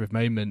a matter of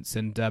moments,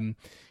 and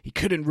he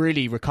couldn't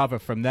really recover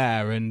from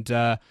there. And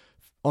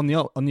on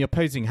the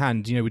opposing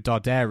hand, you know, with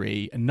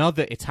Darderi,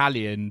 another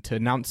Italian to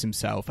announce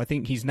himself. I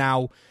think he's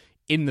now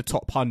in the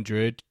top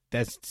 100.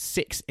 There's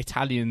 6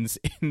 Italians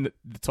in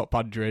the top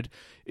 100.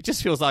 It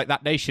just feels like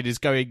that nation is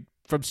going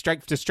from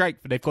strength to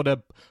strength, and they've got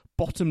a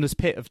bottomless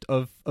pit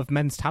of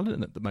men's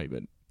talent at the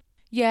moment.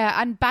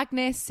 Yeah, and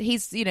Bagnis,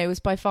 he's, you know,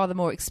 was by far the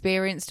more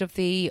experienced of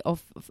the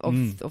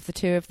the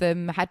two of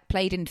them. Had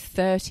played in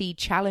 30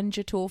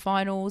 Challenger Tour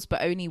finals,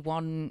 but only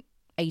one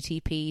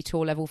ATP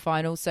Tour level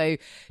final. So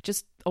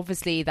just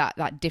obviously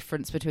that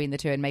difference between the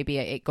two, and maybe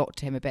it got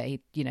to him a bit. He,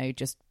 you know,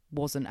 just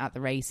wasn't at the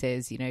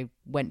races. You know,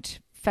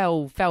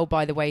 fell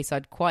by the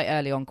wayside quite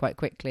early on, quite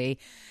quickly.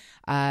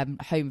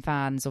 Home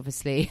fans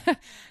obviously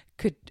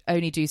could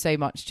only do so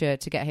much to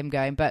get him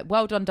going, but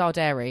well done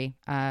Darderi,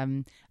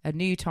 a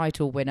new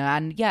title winner,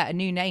 and yeah, a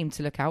new name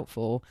to look out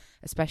for,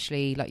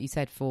 especially like you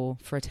said for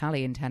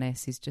Italian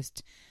tennis. Is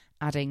just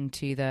adding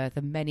to the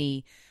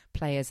many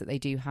players that they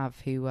do have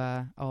who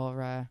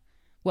are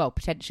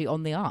potentially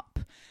on the up.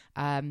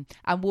 And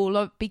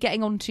we'll be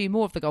getting on to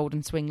more of the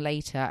Golden Swing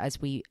later as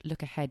we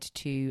look ahead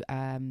to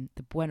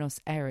the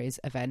Buenos Aires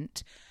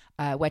event,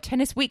 where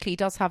Tennis Weekly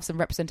does have some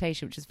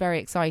representation, which is very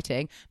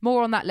exciting.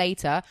 More on that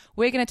later.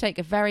 We're going to take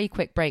a very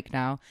quick break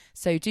now,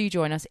 so do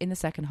join us in the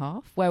second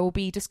half, where we'll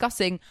be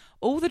discussing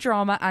all the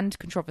drama and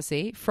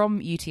controversy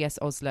from UTS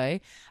Oslo.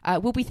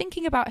 We'll be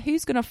thinking about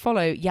who's going to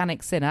follow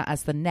Jannik Sinner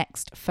as the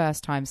next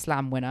first-time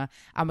Slam winner,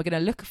 and we're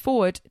going to look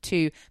forward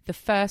to the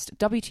first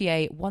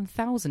WTA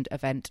 1000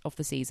 event of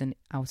the season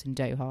out in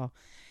Doha.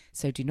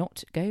 So do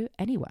not go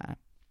anywhere.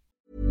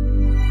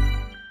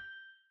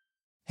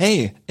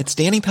 Hey, it's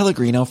Danny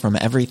Pellegrino from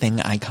Everything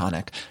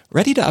Iconic.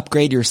 Ready to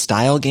upgrade your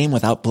style game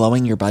without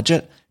blowing your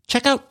budget?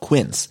 Check out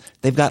Quince.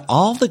 They've got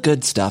all the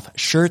good stuff,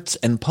 shirts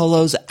and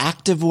polos,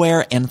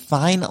 activewear, and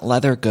fine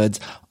leather goods,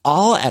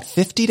 all at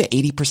 50 to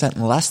 80%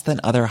 less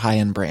than other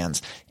high-end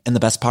brands. And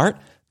the best part?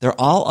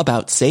 They're all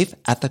about safe,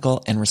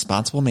 ethical, and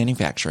responsible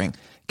manufacturing.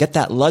 Get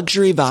that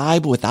luxury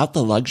vibe without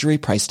the luxury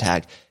price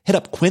tag. Hit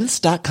up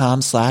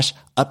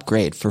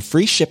quince.com/upgrade for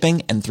free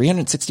shipping and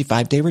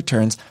 365-day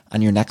returns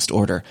on your next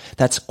order.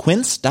 That's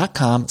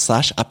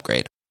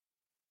quince.com/upgrade.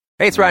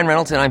 Hey, it's Ryan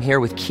Reynolds, and I'm here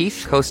with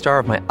Keith, co-star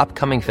of my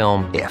upcoming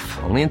film, If,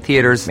 only in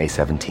theaters May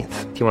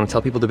 17th. Do you want to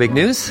tell people the big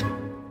news?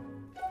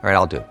 All right,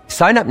 I'll do it.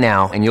 Sign up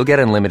now and you'll get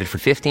unlimited for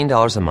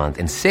 $15 a month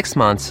and 6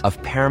 months of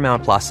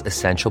Paramount Plus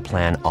Essential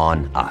Plan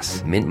on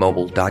us.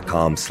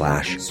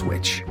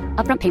 MintMobile.com/switch.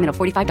 Upfront payment of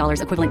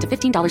 $45 equivalent to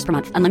 $15 per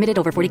month. Unlimited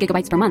over 40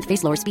 gigabytes per month.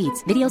 Face lower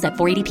speeds. Videos at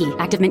 480p.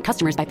 Active Mint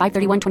customers by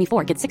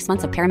 531.24 get 6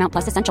 months of Paramount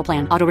Plus Essential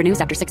Plan. Auto renews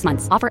after 6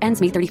 months. Offer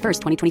ends May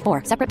 31st,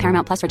 2024. Separate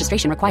Paramount Plus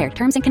registration required.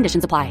 Terms and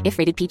conditions apply if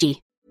rated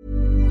PG.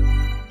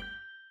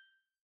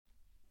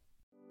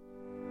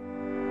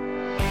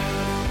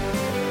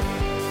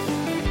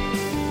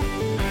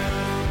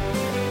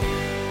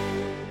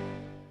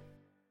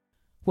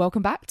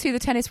 Welcome back to the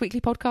Tennis Weekly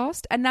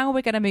podcast. And now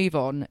we're going to move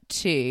on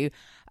to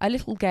a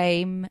little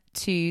game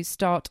to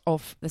start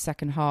off the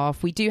second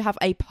half. We do have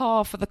a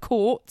par for the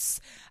courts.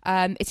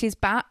 It is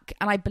back.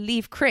 And I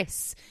believe,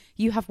 Chris,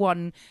 you have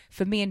one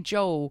for me and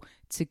Joel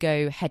to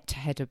go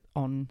head-to-head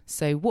on.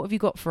 So what have you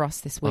got for us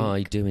this week?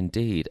 I do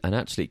indeed. And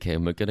actually,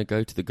 Kim, we're going to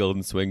go to the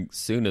Golden Swing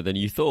sooner than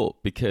you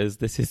thought because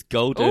this is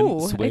Golden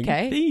Swing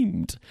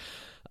themed.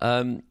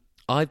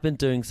 I've been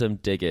doing some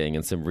digging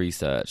and some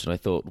research, and I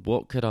thought,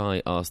 what could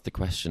I ask the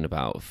question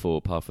about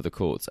for Par for the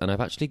Courts? And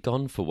I've actually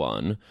gone for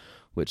one,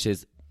 which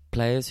is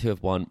players who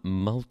have won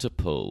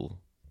multiple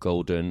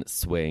Golden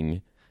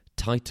Swing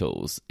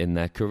titles in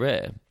their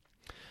career.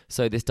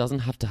 So this doesn't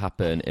have to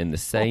happen in the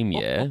same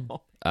year,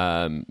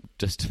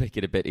 just to make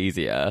it a bit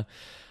easier.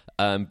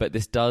 But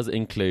this does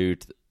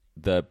include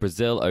the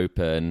Brazil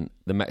Open,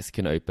 the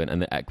Mexican Open, and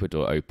the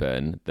Ecuador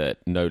Open that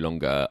no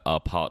longer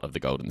are part of the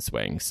Golden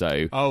Swing.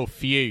 So,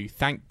 phew!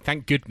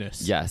 Thank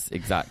goodness. Yes,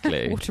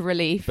 exactly. What a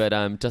relief.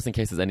 But just in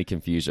case there's any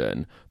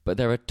confusion, but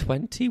there are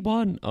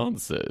 21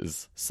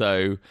 answers.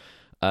 So,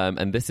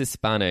 and this is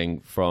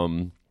spanning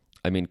from,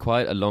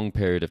 quite a long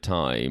period of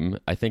time.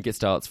 I think it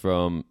starts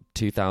from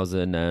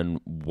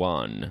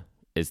 2001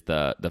 is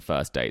the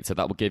first date. So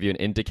that will give you an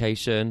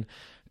indication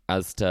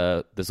as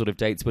to the sort of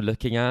dates we're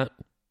looking at.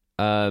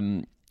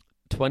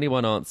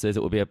 21 answers. It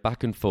will be a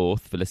back and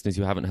forth for listeners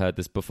who haven't heard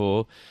this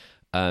before.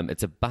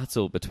 It's a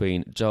battle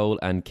between Joel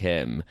and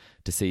Kim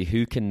to see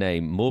who can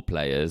name more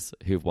players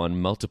who've won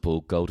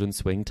multiple Golden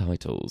Swing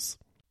titles.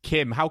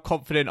 Kim, how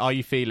confident are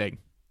you feeling?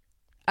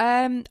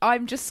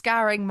 I'm just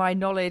scouring my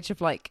knowledge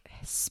of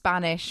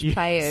Spanish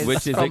players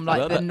Which is from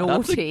the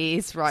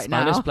noughties right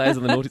now. Spanish players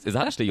and the noughties is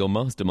actually your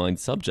mastermind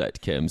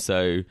subject, Kim.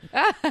 So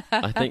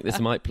I think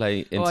this might play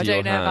into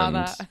your hand. I don't know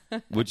about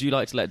that. Would you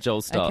like to let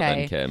Joel start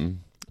then,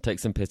 Kim? Take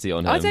some pity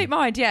on him. I don't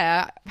mind,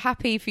 yeah.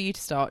 Happy for you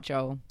to start,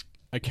 Joel.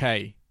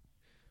 Okay.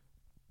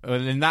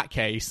 Well, in that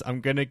case, I'm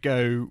going to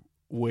go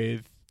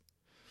with...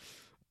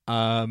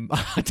 I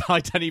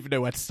don't even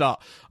know where to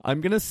start.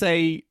 I'm going to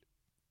say...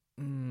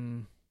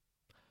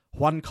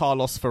 Juan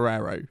Carlos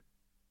Ferrero.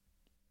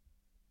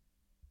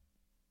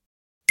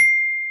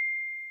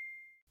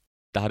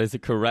 That is a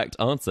correct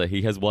answer.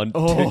 He has won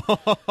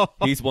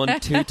he's won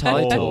 2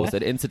 titles,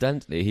 and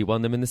incidentally, he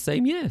won them in the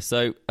same year.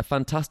 So a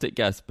fantastic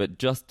guess, but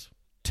just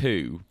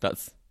 2.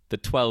 That's the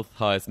 12th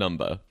highest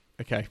number.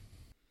 Okay.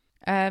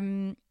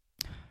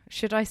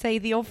 Should I say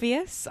the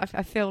obvious?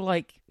 I feel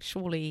like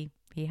surely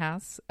he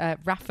has.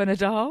 Rafa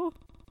Nadal.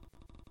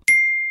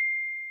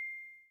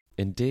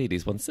 Indeed,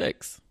 he's won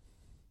 6.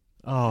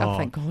 Oh,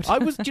 thank God. I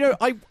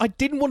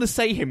didn't want to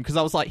say him because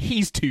I was like,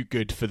 he's too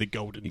good for the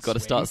Golden Swing. You've got to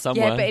start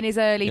somewhere. Yeah, but in his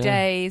early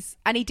days.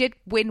 And he did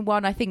win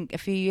one, I think, a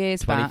few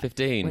years back.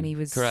 2015. When he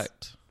was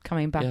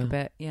coming back a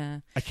bit, yeah.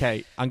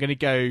 Okay, I'm going to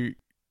go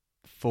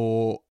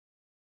for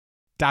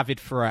David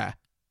Ferrer.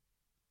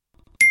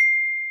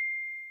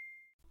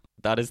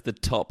 That is the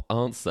top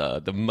answer.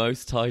 The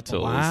most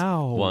titles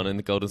won in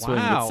the Golden Swing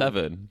with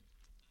 7.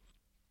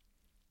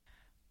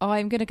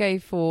 I'm going to go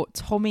for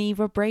Tommy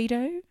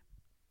Robredo.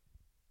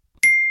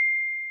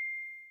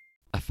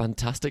 A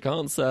fantastic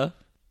answer.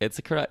 It's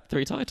a correct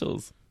 3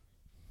 titles.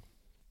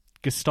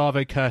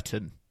 Gustavo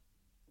Kuerten.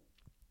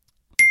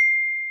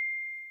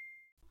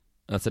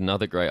 That's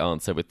another great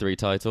answer with 3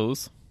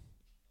 titles.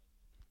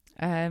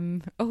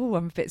 I'm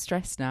a bit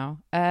stressed now.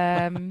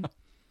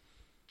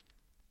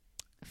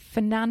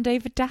 Fernando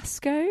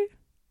Verdasco.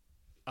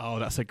 Oh,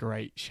 that's a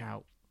great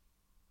shout.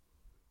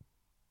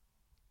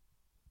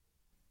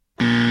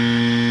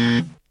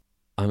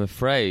 I'm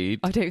afraid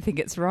I don't think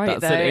it's right.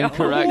 That's an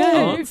incorrect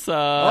answer.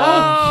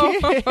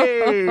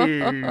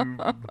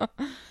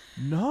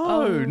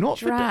 No, not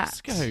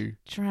Verdasco.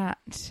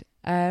 Drat.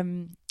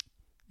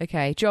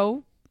 Okay,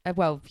 Joel.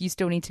 Well, you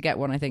still need to get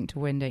one, I think, to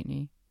win, don't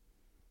you?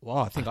 Well,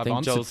 I think I've Joel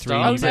answered 3.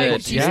 Oh, no,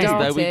 you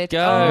there we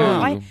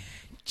go.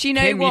 Do you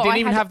know Kim, what? you didn't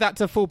even have that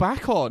to fall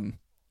back on.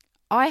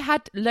 I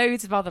had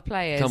loads of other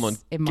players. Come on,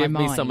 in my give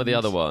mind. me some of the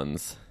other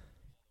ones.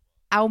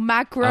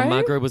 Almagro.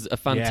 Almagro was a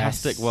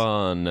fantastic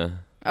one.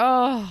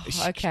 Oh,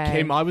 okay.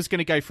 Kim, I was going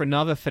to go for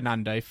another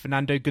Fernando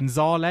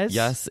Gonzalez.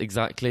 Yes,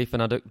 exactly.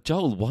 Fernando.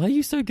 Joel, why are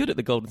you so good at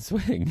the Golden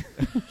Swing?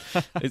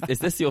 is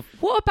this your...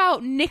 What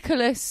about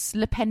Nicholas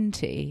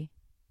Lepenti?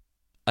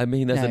 I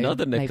mean, there's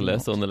another maybe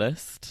Nicholas not. on the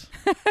list.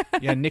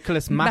 Yeah,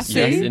 Nicholas Massu.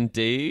 Yes,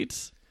 indeed.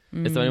 Is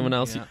there anyone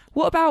else? Yeah.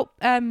 What about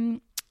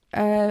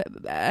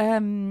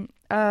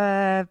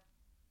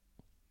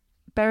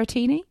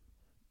Berrettini?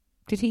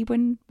 Did he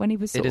win when he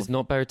was? It is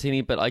not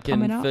Berrettini, but I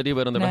can fill you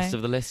in on the rest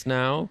of the list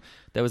now.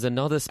 There was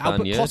another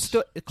Spaniard.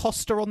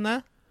 Costa on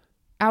there.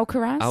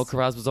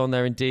 Alcaraz was on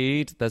there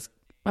indeed. There's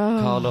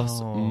Carlos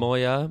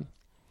Moya.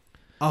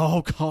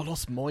 Oh,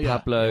 Carlos Moya.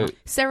 Pablo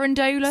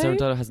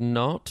Cerundolo has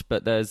not,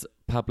 but there's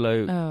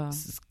Pablo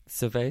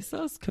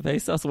Cavesas.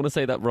 I want to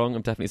say that wrong.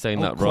 I'm definitely saying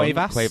that wrong.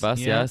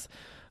 Cuevas, yes.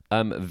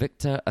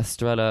 Victor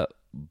Estrella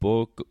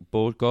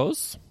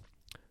Burgos.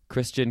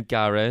 Christian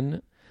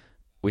Garin.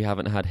 We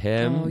haven't had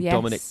him. Yes.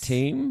 Dominic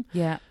Thiem.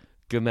 Yeah.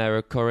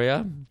 Guillermo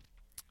Correa.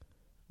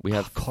 We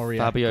have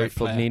Fabio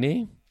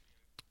Fognini.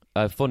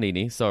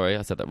 Fonini, sorry,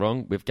 I said that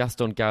wrong. We have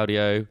Gaston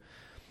Gaudio,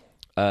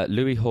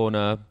 Louis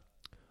Horner,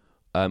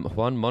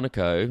 Juan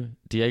Monaco,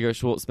 Diego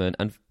Schwartzman,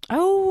 and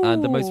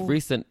the most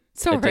recent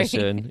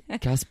addition,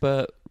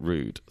 Casper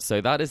Ruud.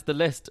 So that is the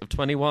list of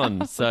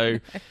 21. So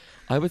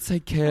I would say,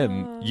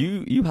 Kim,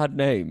 you had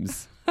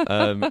names,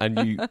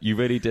 and you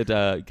really did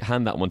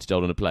hand that one to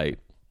Joel on a plate.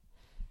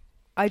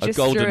 I just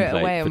threw it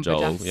away on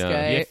Joel.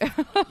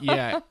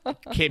 Yeah.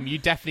 Kim, you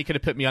definitely could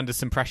have put me under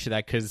some pressure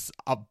there because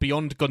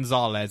beyond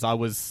Gonzalez, I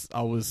was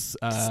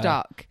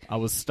stuck. I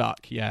was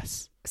stuck.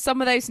 Yes.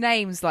 Some of those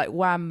names like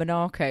Juan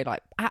Monaco,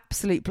 like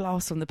absolute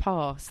blast from the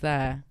past.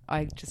 There,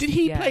 did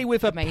he play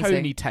with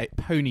amazing. A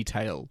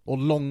ponytail or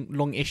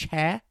longish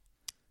hair?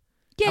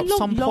 Yeah, at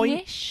some point?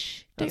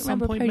 Longish. Don't at some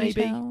remember point,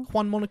 maybe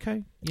Juan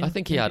Monaco. Yeah, I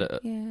think he had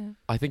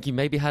I think he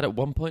maybe had at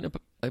one point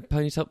a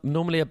ponytail,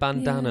 normally a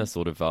bandana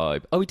sort of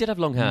vibe. Oh, he did have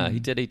long hair. He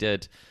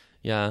did.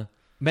 Yeah.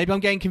 Maybe I'm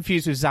getting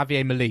confused with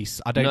Xavier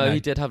Melisse. I don't know. No, he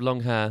did have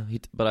long hair.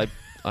 But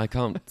I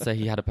can't say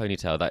he had a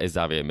ponytail. That is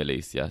Xavier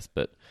Melisse, yes.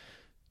 But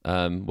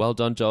well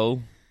done,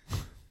 Joel.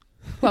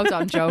 Well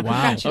done, Joel.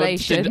 Wow.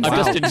 Congratulations. I'm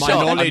just in shock.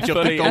 My knowledge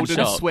of the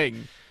golden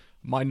swing.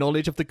 My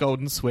knowledge of the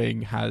golden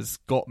swing has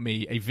got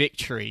me a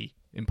victory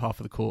in Par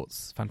for the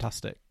Courts.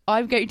 Fantastic.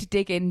 I'm going to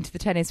dig into the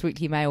Tennis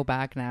Weekly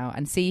mailbag now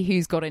and see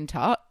who's got in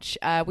touch.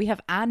 We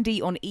have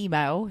Andy on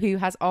email who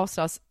has asked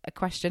us a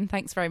question.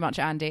 Thanks very much,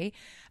 Andy.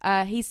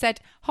 He said,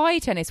 "Hi,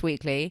 Tennis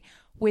Weekly.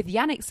 With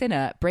Jannik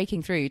Sinner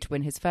breaking through to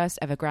win his first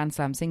ever Grand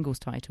Slam singles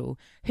title,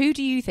 who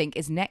do you think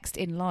is next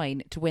in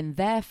line to win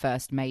their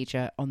first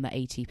major on the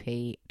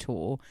ATP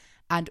tour?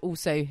 And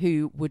also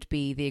who would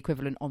be the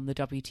equivalent on the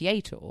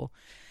WTA tour?"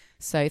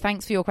 So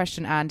thanks for your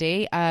question,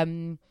 Andy.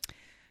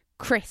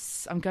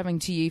 Chris, I'm going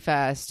to you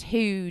first.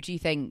 Who do you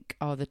think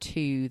are the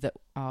two that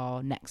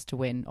are next to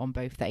win on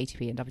both the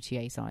ATP and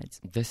WTA sides?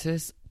 This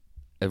is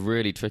a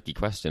really tricky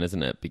question,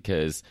 isn't it?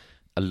 Because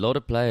a lot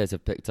of players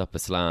have picked up a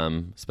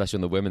slam, especially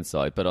on the women's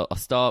side. But I'll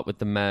start with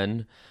the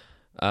men.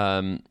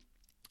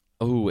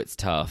 It's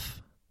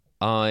tough.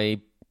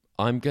 I'm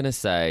going to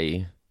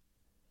say,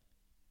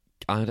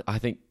 I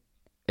think,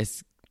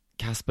 is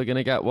Casper going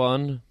to get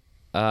one?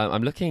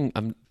 I'm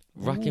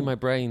racking my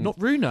brain.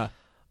 Not Rune.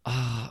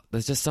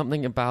 There's just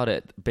something about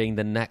it being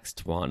the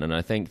next one. And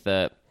I think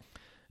that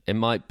it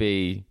might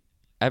be...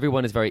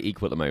 Everyone is very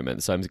equal at the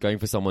moment. So I'm going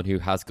for someone who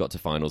has got to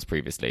finals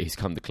previously, who's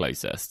come the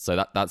closest.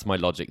 So that's my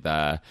logic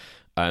there.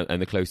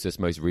 And the closest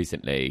most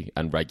recently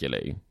and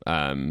regularly.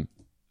 And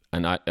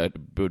it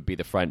would be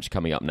the French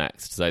coming up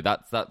next. So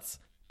that's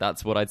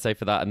what I'd say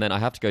for that. And then I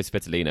have to go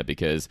Svitolina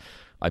because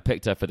I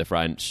picked her for the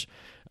French.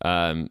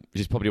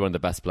 She's probably one of the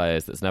best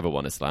players that's never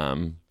won a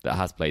slam, that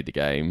has played the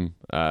game,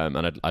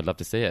 and I'd love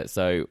to see it.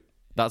 So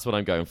that's what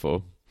I'm going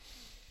for.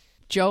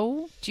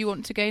 Joel, do you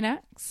want to go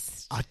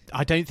next?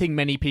 I don't think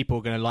many people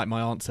are going to like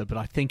my answer, but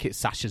I think it's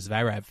Sasha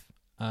Zverev.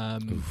 I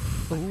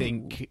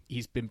think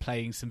he's been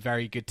playing some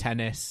very good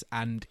tennis,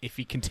 and if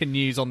he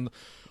continues on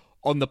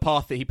the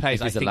path that he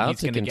plays, I think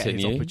he's going to get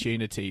his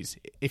opportunities.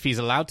 If he's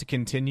allowed to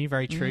continue,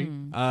 very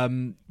true.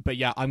 But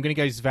yeah, I'm going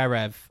to go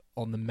Zverev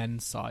on the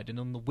men's side, and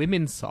on the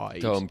women's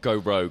side, go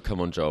Rowe.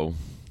 Come on, Joel.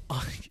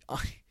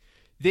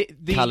 The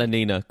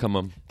Kalinina, come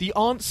on. The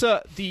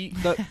answer, the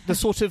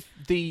sort of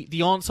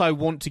the answer I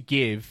want to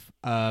give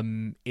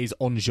is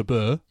on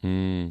Jabeur,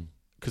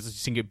 because I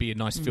just think it'd be a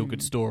nice feel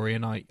good story,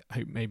 and I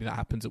hope maybe that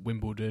happens at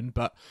Wimbledon.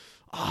 But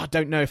I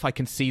don't know if I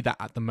can see that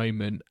at the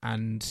moment,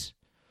 and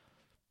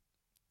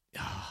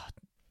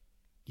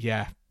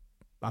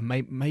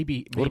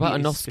maybe. What about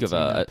a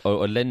Noskova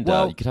or Linda?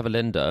 Well, you could have a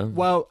Linda.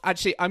 Well,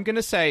 actually, I'm going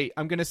to say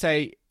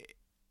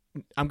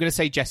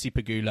Jessie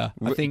Pegula.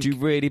 Do you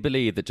really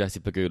believe that Jessie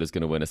Pegula is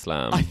going to win a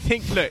slam? I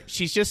think. Look,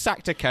 she's just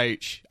sacked her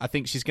coach. I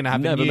think she's going to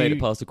have never made it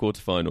past a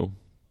quarterfinal.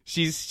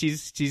 She's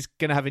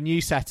going to have a new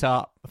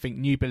setup. I think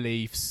new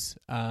beliefs.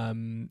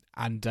 And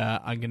I'm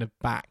going to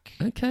back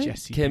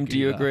Jessie. Kim, Pegula. Do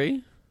you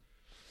agree?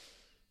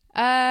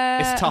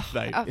 It's tough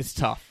though. It's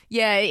tough.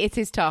 Yeah, it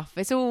is tough.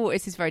 It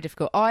is very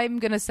difficult. I'm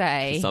gonna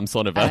say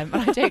Samsonova.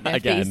 I don't know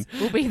if these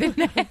will be the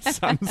next.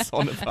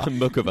 Samsonova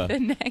and Mukova.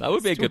 That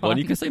would be a good one.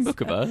 You could say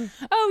Mukova.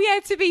 Oh yeah,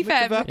 to be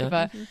fair,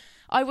 Mukova. Yeah.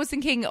 I was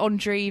thinking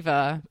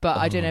Ondriva, but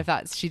I don't know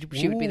if she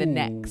would be the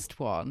next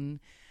one.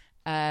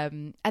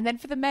 And then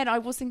for the men, I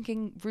was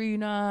thinking Rune,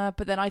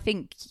 but then I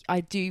think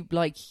I do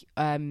like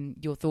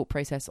your thought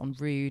process on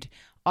Rude.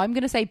 I'm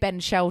going to say Ben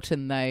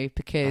Shelton, though,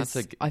 because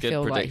I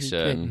feel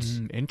prediction. Like he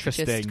could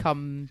interesting. just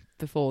come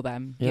before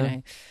them. Yeah.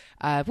 You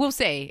know, we'll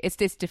see. It's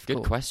this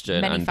difficult. Good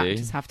question, Many Andy.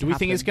 factors have to Do we happen.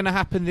 think it's going to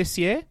happen this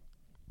year?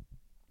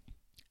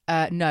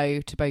 No,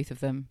 to both of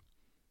them.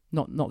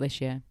 Not this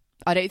year.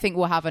 I don't think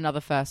we'll have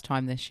another first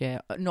time this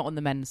year. Not on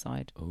the men's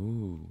side.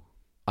 Ooh,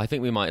 I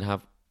think we might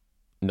have.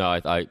 No,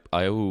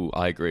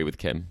 I agree with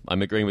Kim.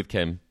 I'm agreeing with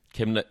Kim.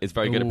 Kim is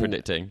very good at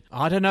predicting.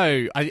 I don't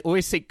know. I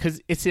always think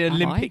because it's an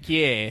Olympic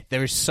year,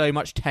 there is so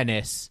much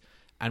tennis,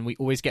 and we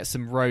always get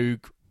some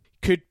rogue.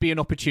 Could be an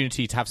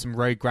opportunity to have some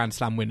rogue Grand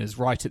Slam winners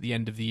right at the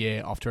end of the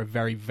year after a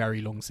very,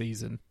 very long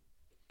season.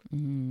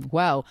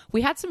 Well,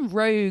 we had some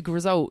rogue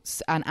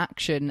results and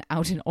action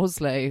out in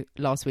Oslo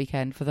last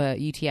weekend for the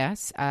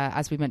UTS,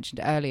 as we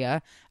mentioned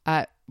earlier.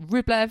 Andre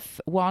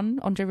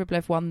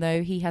Rublev won,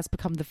 though. He has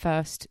become the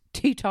first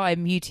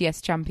two-time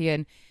UTS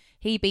champion.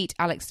 He beat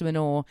Alex de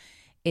Minaur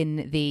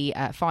in the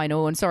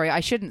final. And sorry, I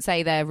shouldn't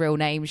say their real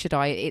name, should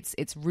I?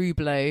 It's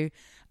Rublev.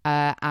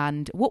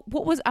 And what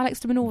was Alex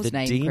de Minaur's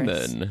name, Demon.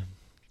 Chris?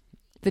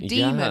 The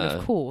Demon,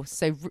 of course.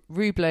 So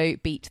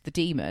Rublev beat the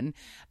Demon.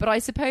 But I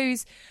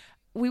suppose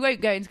we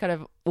won't go into kind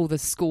of all the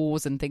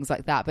scores and things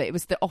like that, but it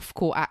was the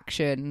off-court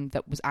action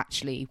that was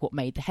actually what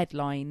made the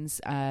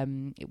headlines.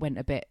 It went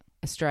a bit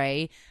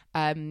astray.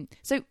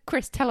 So,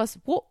 Chris, tell us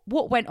what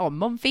went on.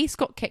 Monfils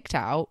got kicked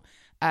out.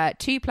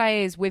 2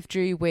 players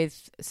withdrew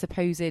with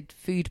supposed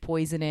food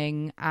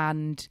poisoning,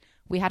 and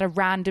we had a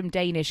random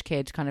Danish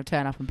kid kind of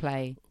turn up and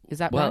play. Is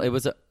that right? Well, it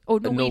was a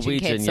Norwegian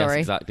kid, sorry.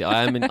 Yes, exactly.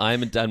 I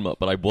am in Denmark,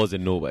 but I was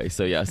in Norway,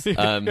 so yes.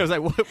 I was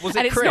like, was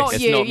it and Chris? It's not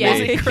you,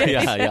 it's not me.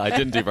 Yeah, I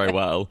didn't do very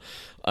well,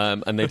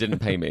 and they didn't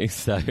pay me,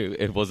 so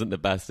it wasn't the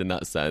best in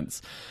that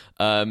sense.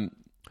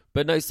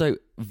 But no, so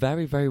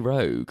very, very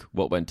rogue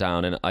what went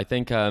down, and I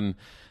think kind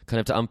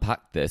of to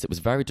unpack this, it was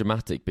very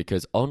dramatic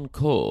because on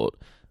court,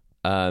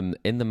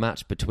 in the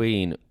match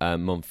between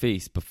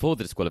Monfils before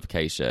the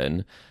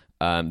disqualification,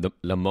 the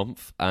Le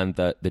Monf and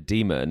the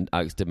Demon,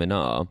 Alex de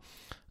Minaur,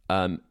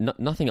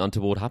 nothing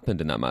untoward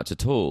happened in that match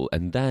at all.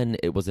 And then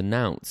it was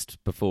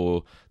announced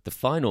before the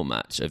final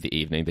match of the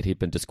evening that he'd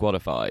been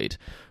disqualified.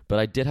 But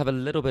I did have a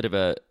little bit of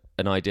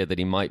an idea that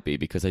he might be,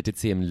 because I did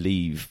see him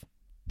leave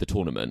the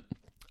tournament.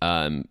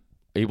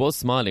 He was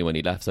smiling when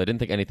he left, so I didn't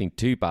think anything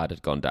too bad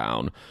had gone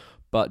down.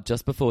 But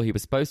just before he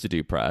was supposed to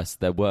do press,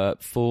 there were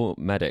 4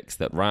 medics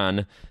that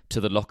ran to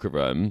the locker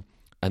room,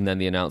 and then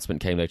the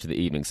announcement came later in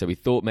the evening. So we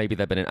thought maybe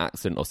there'd been an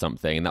accident or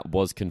something, and that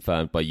was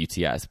confirmed by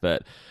UTS.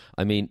 But,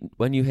 I mean,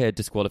 when you hear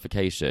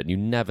disqualification, you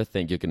never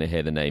think you're going to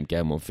hear the name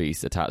Gaël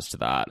Monfils attached to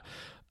that.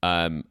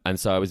 And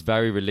so I was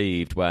very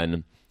relieved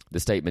when the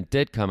statement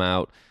did come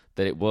out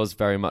that it was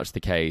very much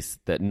the case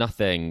that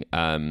nothing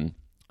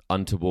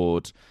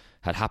untoward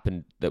had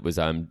happened that was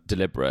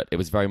deliberate. It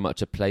was very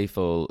much a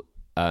playful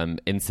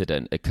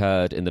incident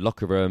occurred in the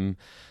locker room,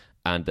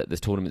 and that this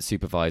tournament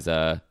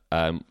supervisor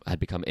had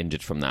become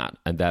injured from that,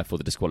 and therefore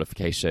the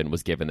disqualification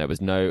was given. There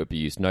was no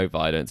abuse, no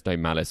violence, no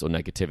malice or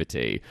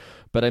negativity.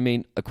 But I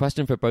mean, a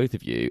question for both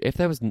of you: if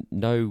there was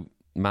no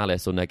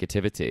malice or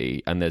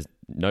negativity and there's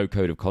no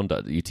code of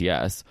conduct at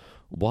UTS,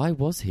 why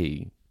was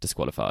he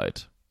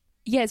disqualified?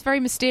 Yeah, it's very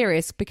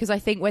mysterious, because I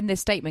think when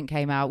this statement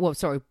came out, well,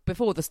 sorry,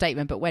 before the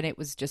statement, but when it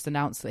was just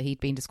announced that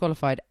he'd been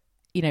disqualified,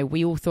 you know,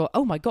 we all thought,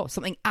 oh my God,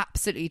 something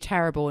absolutely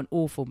terrible and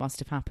awful must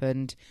have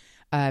happened.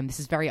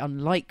 This is very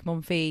unlike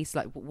Monfils.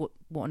 Like, what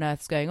on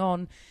earth's going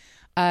on?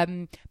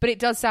 But it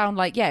does sound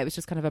like, it was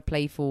just kind of a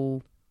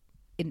playful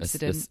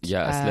incident.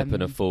 A slip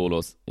and a fall,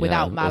 or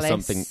without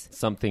malice, or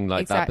something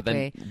like that. But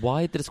then,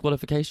 why the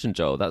disqualification,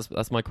 Joel?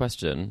 That's my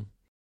question.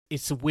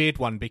 It's a weird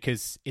one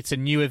because it's a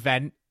new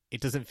event. It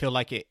doesn't feel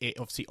like it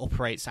obviously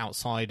operates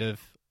outside of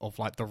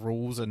like the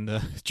rules and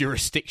the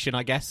jurisdiction,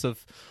 I guess,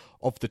 of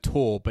the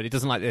tour. But it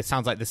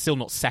sounds like they're still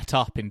not set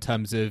up in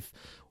terms of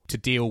to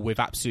deal with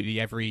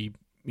absolutely every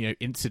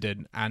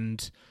incident,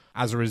 and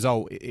as a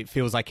result it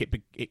feels like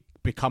it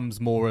becomes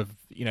more of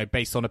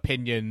based on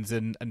opinions,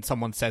 and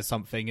someone says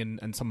something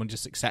and someone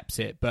just accepts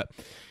it. But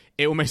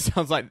it almost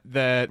sounds like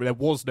there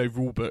was no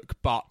rule book,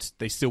 but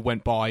they still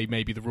went by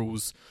maybe the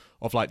rules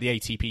of like the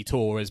ATP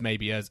tour as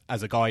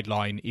a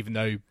guideline, even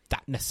though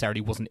that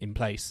necessarily wasn't in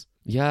place.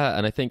 Yeah,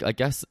 and I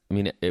guess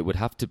it would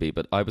have to be,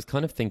 but I was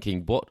kind of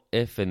thinking, what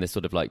if in this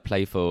sort of like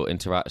playful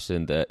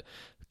interaction that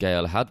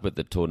Gaël had with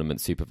the tournament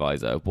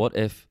supervisor, what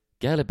if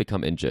Gaël had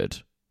become injured?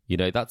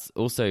 That's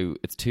also,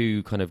 it's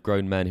 2 kind of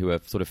grown men who are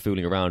sort of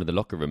fooling around in the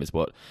locker room is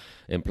what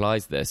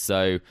implies this.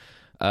 So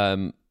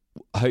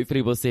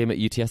hopefully we'll see him at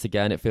UTS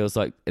again. It feels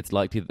like it's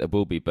likely that there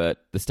will be,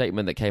 but the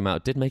statement that came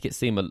out did make it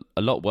seem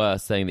a lot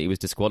worse, saying that he was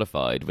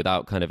disqualified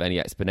without kind of any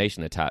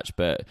explanation attached.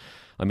 But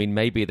I mean,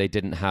 maybe they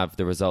didn't have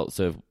the results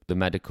of the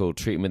medical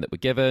treatment that were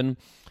given,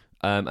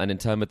 and in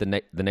terms of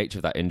the nature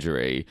of that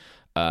injury,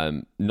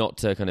 not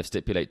to kind of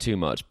stipulate too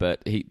much,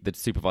 but the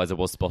supervisor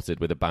was spotted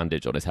with a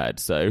bandage on his head,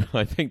 so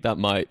I think that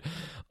might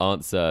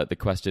answer the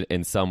question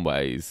in some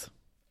ways.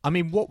 I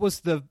mean, what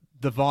was the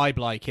the vibe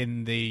like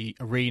in the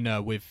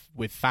arena with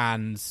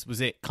fans?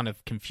 Was it kind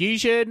of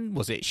confusion?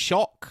 Was it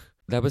shock?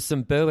 There was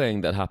some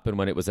booing that happened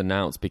when it was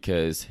announced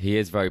because he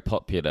is very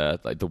popular,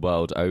 like the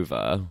world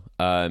over.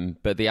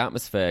 But the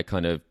atmosphere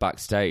kind of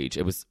backstage,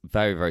 it was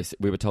very, very...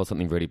 We were told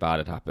something really bad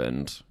had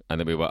happened, and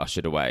then we were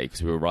ushered away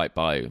because we were right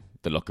by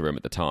the locker room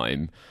at the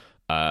time.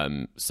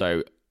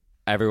 So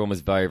everyone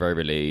was very, very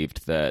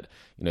relieved that,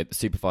 you know, the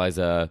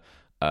supervisor,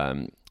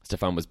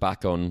 Stefan, was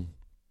back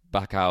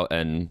out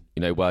and,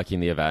 you know, working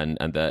the event,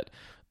 and that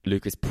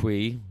Lucas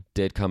Puy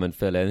did come and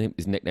fill in.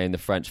 He's nicknamed the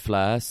French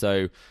Flair.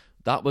 So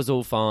that was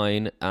all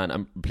fine, and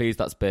I'm pleased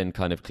that's been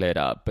kind of cleared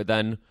up. But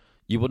then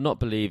you would not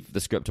believe the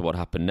script of what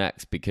happened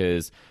next,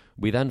 because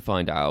we then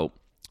find out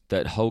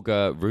that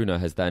Holger Rune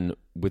has then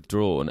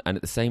withdrawn, and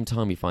at the same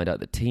time we find out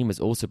the team has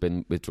also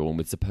been withdrawn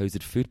with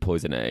supposed food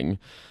poisoning.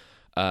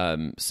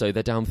 So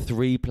they're down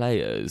 3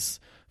 players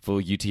for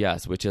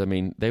UTS, which, I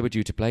mean, they were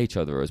due to play each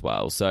other as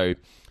well. So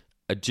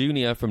a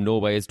junior from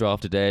Norway is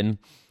drafted in.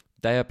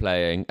 They are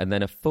playing, and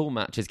then a full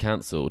match is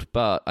cancelled.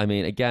 But, I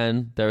mean,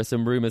 again, there are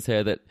some rumours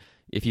here that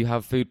if you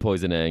have food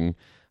poisoning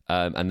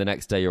and the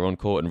next day you're on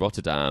court in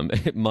Rotterdam,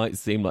 it might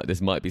seem like this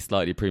might be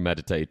slightly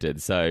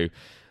premeditated. So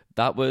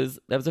there was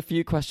a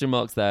few question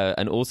marks there,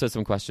 and also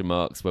some question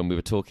marks when we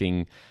were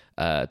talking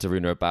to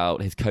Rune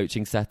about his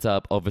coaching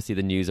setup. Obviously,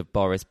 the news of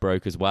Boris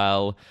broke as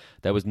well.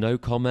 There was no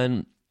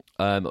comment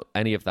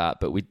any of that,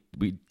 but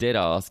we did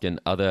ask,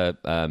 and other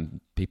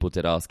people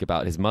did ask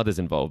about his mother's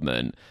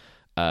involvement.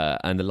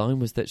 And the line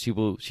was that she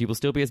will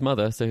still be his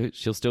mother, so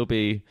she'll still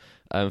be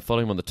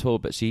following him on the tour,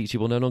 but she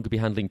will no longer be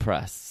handling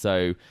press.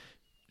 So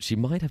she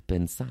might have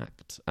been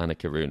sacked,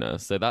 Annika Rune.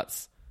 So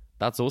that's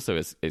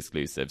also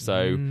exclusive.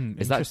 So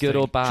is that good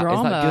or bad?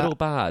 Drama. Is that good or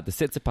bad? The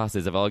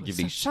Tsitsipas's have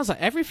arguably... Sounds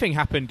like everything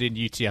happened in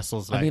UTS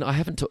Oslo. I mean, I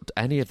haven't talked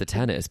any of the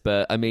tennis,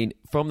 but I mean,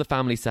 from the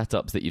family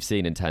setups that you've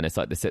seen in tennis,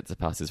 like the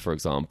Tsitsipas's, for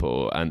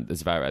example, and the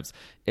Zverevs,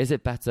 is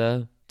it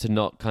better to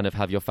not kind of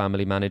have your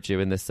family manage you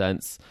in this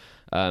sense?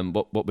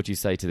 What would you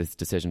say to this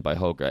decision by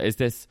Holger? Is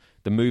this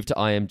the move to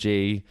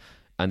IMG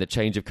and the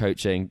change of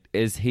coaching?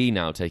 Is he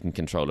now taking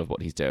control of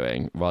what he's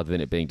doing rather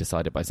than it being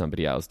decided by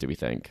somebody else, do we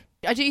think?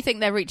 I do think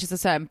there reaches a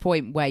certain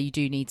point where you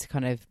do need to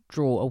kind of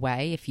draw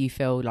away if you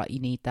feel like you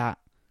need that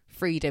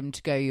freedom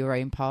to go your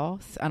own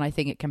path. And I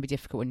think it can be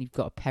difficult when you've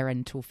got a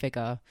parental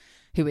figure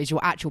who is your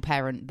actual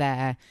parent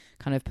there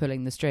kind of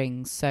pulling the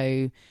strings.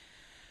 So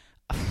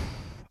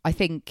I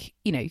think,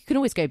 you know, you can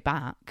always go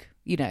back,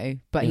 you know,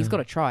 but he's got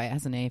to try it,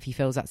 hasn't he, if he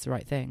feels that's the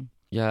right thing.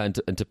 Yeah,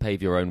 and to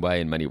pave your own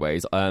way in many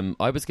ways.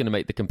 I was going to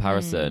make the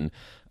comparison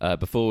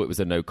before it was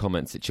a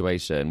no-comment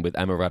situation with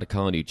Emma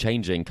Raducanu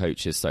changing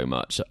coaches so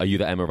much. Are you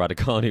the Emma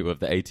Raducanu of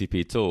the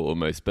ATP Tour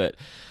almost? But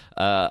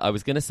I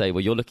was going to say,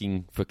 well, you're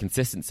looking for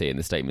consistency in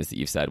the statements that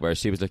you've said, whereas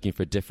she was looking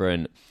for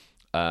different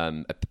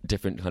kind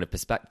of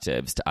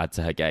perspectives to add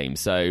to her game.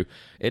 So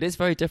it is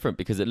very different,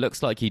 because it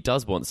looks like he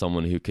does want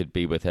someone who could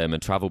be with him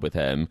and travel with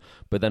him,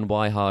 but then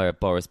why hire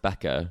Boris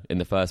Becker in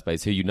the first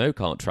place, who you know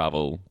can't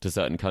travel to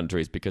certain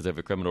countries because of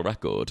a criminal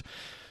record?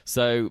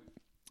 So,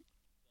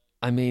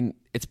 I mean,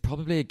 it's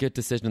probably a good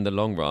decision in the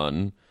long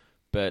run,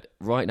 but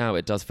right now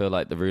it does feel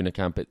like the Rune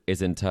camp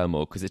is in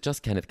turmoil, because it's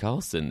just Kenneth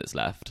Carlsen that's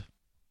left.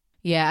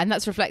 Yeah, and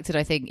that's reflected,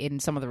 I think,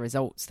 in some of the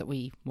results that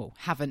we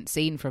haven't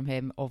seen from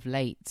him of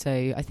late. So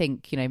I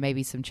think, you know,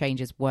 maybe some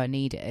changes were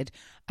needed.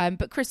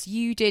 But Chris,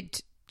 you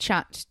did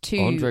chat to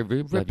Andrei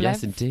Rublev,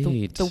 yes,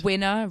 indeed. The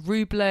winner,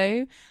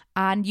 Rublev,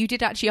 and you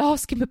did actually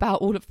ask him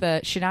about all of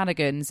the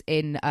shenanigans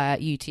in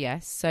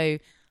UTS. So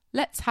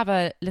let's have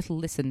a little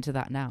listen to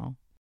that now.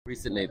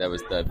 Recently, there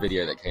was the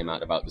video that came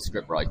out about the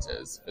script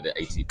writers for the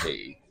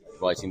ATP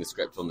writing the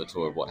script on the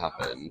tour of what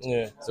happened.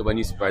 Yeah. So when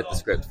you spread the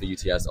script for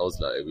UTS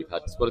Oslo, we've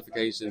had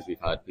disqualifications,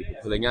 we've had people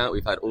pulling out,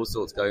 we've had all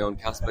sorts going on.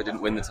 Casper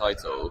didn't win the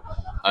title.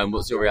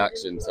 What's your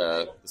reaction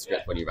to the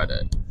script when you read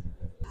it?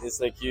 It's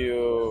like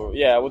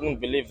I wouldn't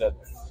believe that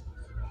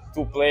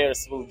 2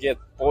 players will get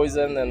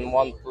poisoned and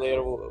 1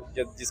 player will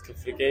get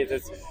disqualified.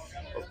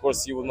 Of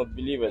course, you will not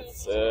believe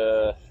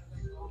it.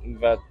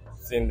 But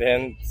in the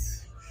end,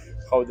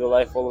 how the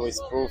life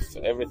always proves,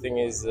 everything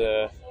is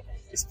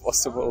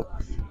possible.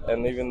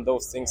 And even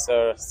those things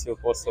are still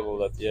possible,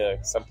 that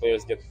some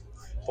players get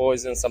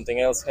poisoned,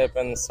 something else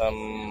happens,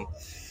 some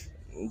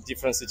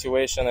different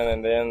situation, and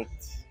in the end,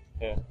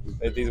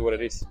 it is what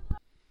it is.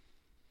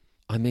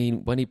 I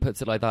mean, when he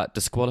puts it like that,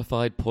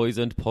 disqualified,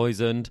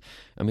 poisoned,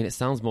 I mean, it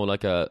sounds more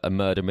like a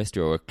murder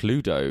mystery or a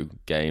Cluedo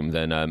game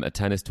than a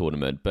tennis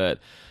tournament. But,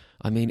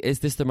 I mean, is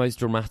this the most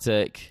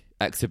dramatic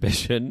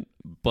exhibition,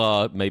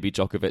 bar maybe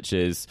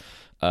Djokovic's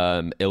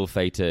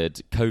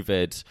ill-fated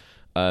COVID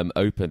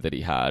Open that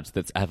he had,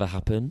 that's ever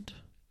happened?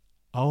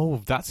 Oh,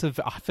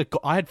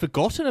 I had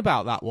forgotten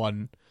about that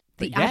one.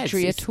 The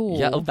Adria Tour.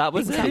 Yeah, that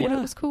was it. Is that what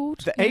it was called?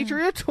 The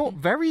Adria Tour.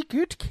 Very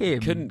good,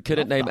 Kim.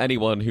 Couldn't name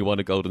anyone who won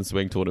a Golden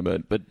Swing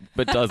tournament, but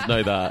does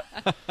know that.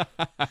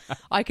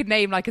 I could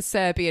name like a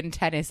Serbian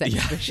tennis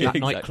exhibition that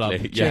nightclub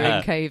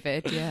during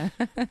COVID. Yeah.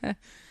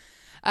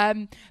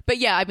 But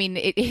yeah, I mean,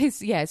 it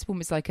is. Yeah, it's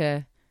almost like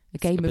a A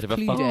game of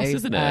Cluedo, a farce,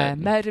 isn't it?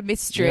 Murder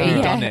mystery.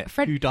 Yeah.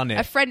 Who done it?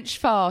 A French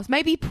farce.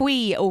 Maybe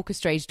Puy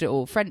orchestrated it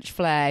all. French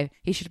flair.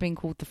 He should have been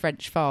called the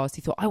French farce.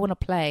 He thought, I want to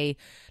play.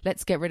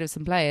 Let's get rid of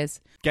some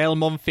players. Rune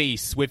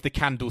Monfils with the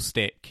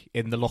candlestick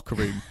in the locker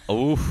room.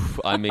 Oh,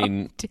 I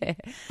mean,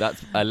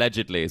 that's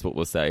allegedly is what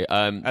we'll say.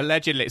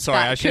 Allegedly. Sorry,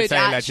 that I should say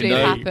allegedly.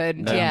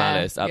 Happened. No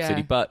malice,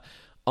 absolutely. But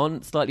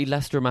on slightly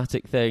less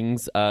dramatic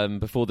things,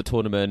 before the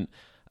tournament,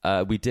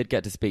 we did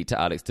get to speak to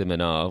Alex de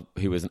Minaur,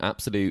 who was an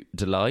absolute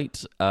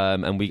delight.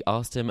 And we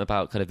asked him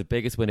about kind of the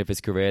biggest win of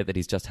his career that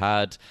he's just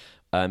had,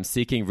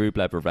 seeking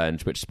Rublev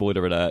revenge, which,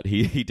 spoiler alert,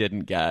 he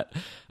didn't get.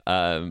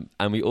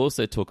 And we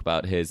also talk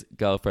about his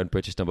girlfriend,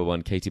 British number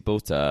one, Katie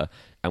Boulter.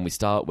 And we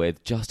start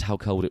with just how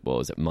cold it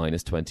was at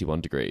minus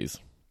 21 degrees.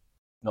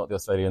 Not the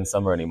Australian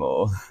summer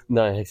anymore.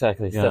 No,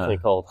 exactly. It's definitely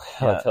cold.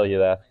 I'll tell you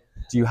that.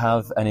 Do you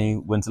have any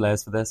winter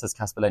layers for this? Has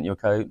Casper lent you a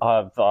coat?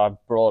 I've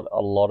brought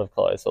a lot of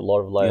clothes, a lot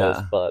of layers,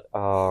 but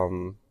I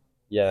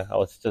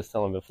was just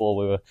telling before,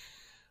 we were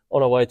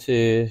on our way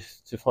to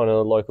find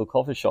a local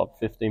coffee shop,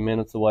 15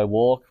 minutes away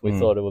walk. We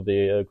thought it would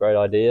be a great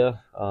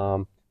idea.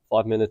 5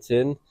 minutes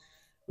in,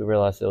 we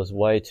realised it was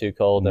way too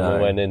cold, and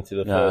we went into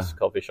the first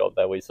coffee shop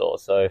that we saw.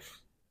 So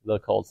the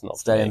cold's not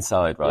Stay big.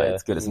 inside, right? Yeah,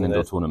 it's good. It's an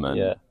indoor tournament.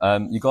 Yeah.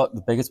 You got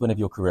the biggest win of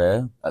your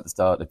career at the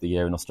start of the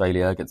year in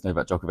Australia against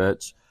Novak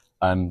Djokovic.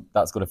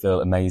 That's got to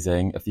feel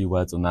amazing. A few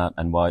words on that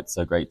and why it's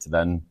so great to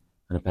then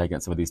kind of play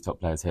against some of these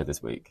top players here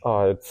this week.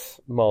 Oh, it's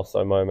a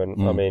milestone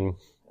moment. I mean,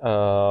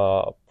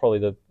 probably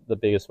the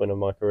biggest win of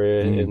my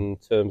career in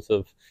terms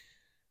of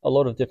a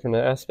lot of different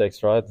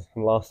aspects, right?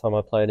 And last time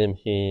I played him,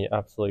 he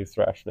absolutely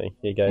thrashed me.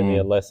 He gave me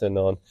a lesson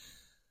on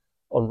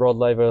Rod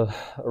Laver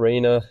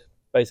Arena,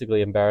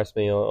 basically embarrassed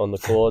me on the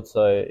court.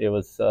 So it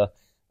was a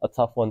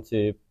tough one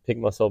to pick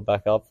myself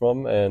back up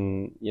from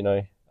and,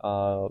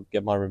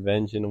 get my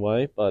revenge in a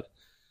way. But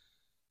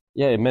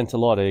yeah, it meant a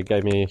lot. It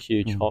gave me a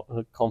huge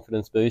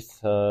confidence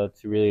boost to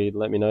really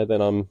let me know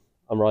that I'm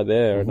right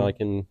there and I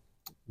can,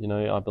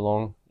 I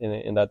belong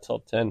in that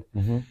top 10.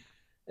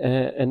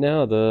 And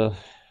now the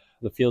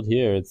field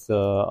here, it's a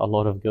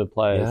lot of good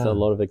players, a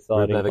lot of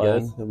exciting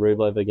players.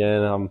 Rublev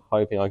again. I'm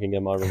hoping I can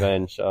get my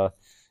revenge.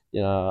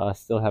 I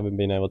still haven't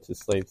been able to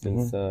sleep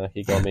since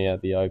he got me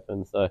at the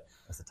Open. So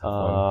that's a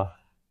tough one.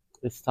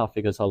 It's tough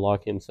because I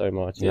like him so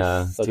much.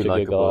 Yeah, he's such a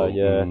good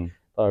guy.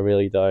 But I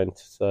really don't.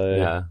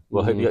 So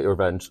well, hope you get your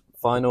revenge.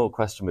 Final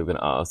question we're going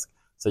to ask.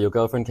 So your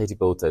girlfriend Katie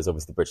Boulter is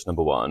obviously the British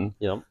number one.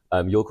 Yeah.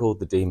 You're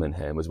called the Demon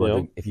here. And was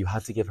wondering if you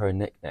had to give her a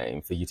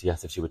nickname for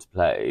UTS if she were to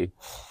play,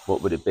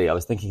 what would it be? I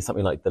was thinking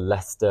something like the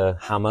Leicester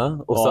Hammer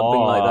or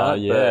something like that.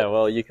 Yeah,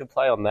 well, you can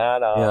play on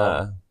that.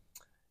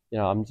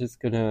 I'm just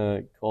going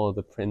to call her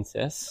the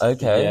Princess.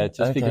 Okay. Yeah,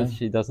 just because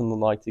she doesn't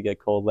like to get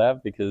called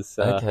that because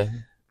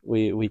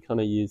we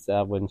kind of use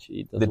that when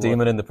she doesn't. The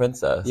Demon and the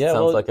Princess. Yeah,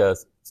 sounds like a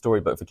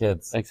storybook for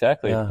kids.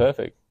 Exactly. Yeah.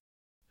 Perfect.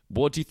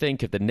 What do you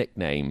think of the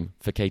nickname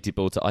for Katie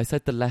Boulter? I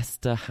said the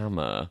Leicester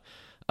Hammer,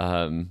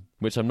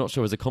 which I'm not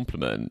sure is a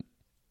compliment.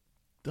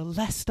 The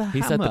Leicester Hammer?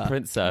 He said the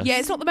Princess. Yeah,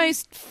 it's not the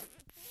most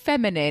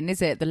feminine,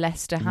 is it? The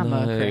Leicester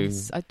Hammer, No.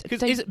 Chris.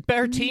 Because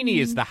Berrettini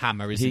is the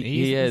hammer, isn't he?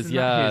 He is, Isn't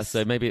that his-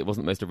 So maybe it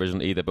wasn't the most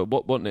original either. But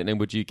what nickname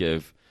would you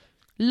give?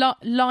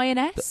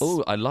 Lioness.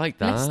 Oh, I like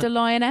that. Leicester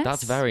Lioness.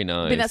 That's very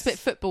nice. I mean, that's a bit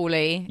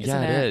football-y,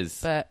 isn't yeah, it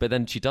is. But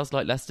then she does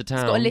like Leicester Town.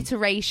 it's got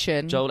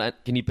alliteration. Joel,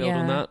 can you build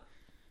on that?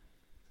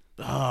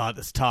 Oh,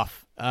 that's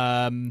tough.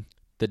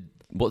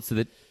 What's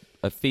a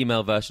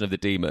female version of the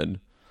Demon?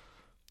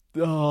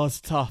 Oh, it's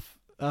tough.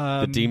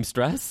 The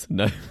Deemstress?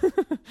 No,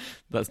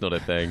 that's not a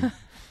thing.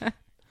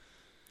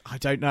 I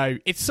don't know.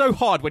 It's so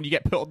hard when you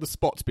get put on the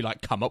spot to be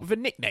like, come up with a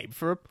nickname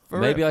for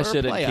Maybe I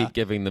shouldn't player. keep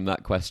giving them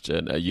that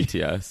question at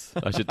UTS.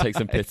 I should take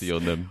some pity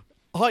on them.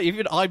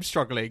 I'm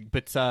struggling,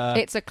 but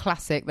it's a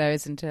classic, though,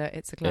 isn't it?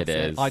 It's a classic.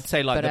 It is. I'd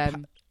say like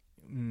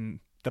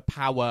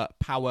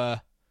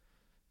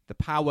the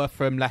power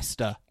from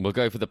Leicester. We'll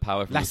go for the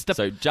power from Leicester.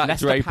 So Jack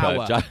Leicester Draper,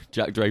 power.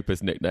 Jack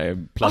Draper's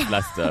nickname plus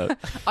Leicester.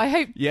 I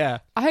hope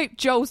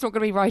Joel's not going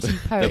to be writing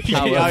poetry.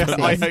 I hope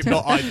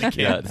not either, Kim.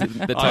 Yeah,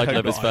 the title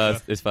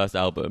of his first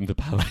album, The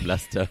Power of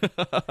Leicester.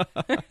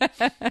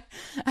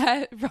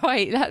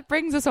 Right, that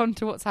brings us on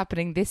to what's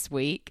happening this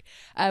week.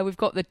 We've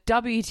got the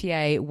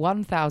WTA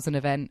 1000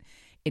 event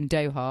in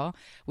Doha.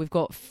 We've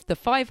got the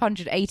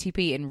 500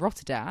 ATP in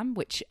Rotterdam,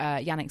 which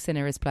Jannik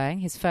Sinner is playing,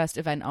 his first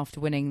event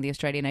after winning the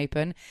Australian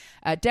Open.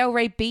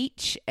 Delray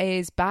Beach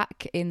is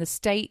back in the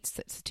States,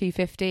 that's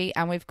 250,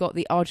 and we've got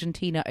the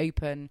Argentina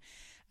Open,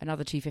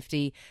 another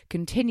 250,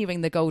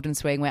 continuing the Golden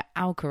Swing where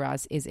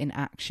Alcaraz is in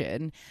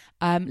action.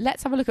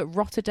 Let's have a look at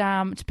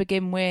Rotterdam to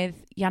begin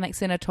with. Jannik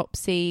Sinner top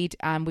seed,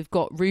 and we've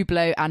got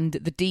Rublev and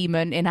the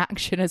Demon in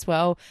action as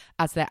well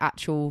as their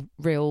actual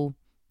real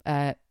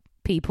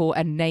people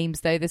and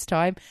names, though, this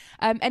time.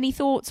 Any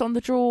thoughts on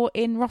the draw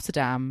in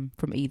Rotterdam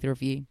from either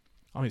of you?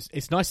 Oh,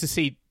 it's nice to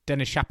see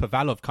Denis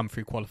Shapovalov come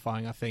through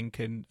qualifying, I think,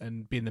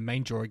 and be in the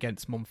main draw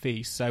against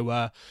Monfils. So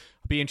I'll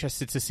be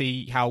interested to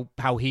see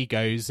how he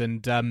goes.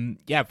 And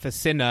for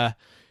Sinner,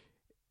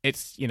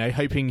 it's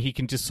hoping he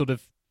can just sort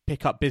of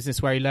pick up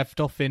business where he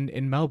left off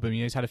in Melbourne.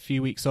 He's had a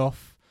few weeks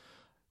off,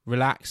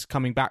 relaxed,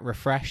 coming back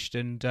refreshed,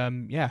 and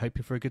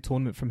hoping for a good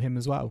tournament from him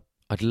as well.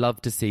 I'd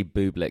love to see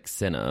Bublik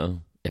Sinner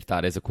if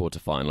that is a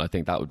quarterfinal. I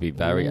think that would be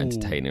very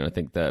entertaining. I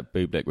think that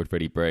Bublik would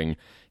really bring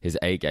his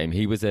A game.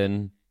 He was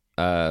in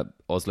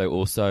Oslo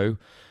also.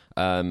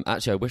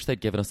 Actually, I wish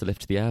they'd given us a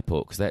lift to the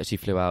airport because they actually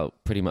flew out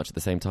pretty much at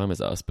the same time as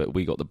us, but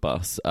we got the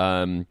bus.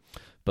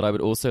 But I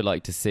would also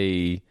like to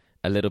see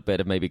a little bit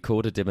of maybe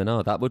Korda de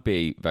Minaur. That would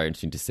be very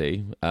interesting to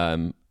see.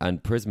 And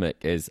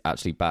Prismic is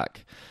actually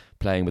back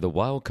playing with a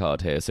wild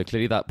card here. So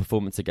clearly that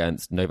performance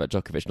against Novak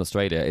Djokovic in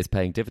Australia is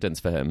paying dividends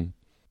for him.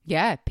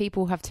 Yeah,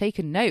 people have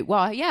taken note.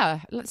 Well,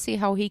 yeah, let's see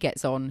how he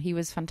gets on. He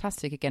was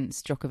fantastic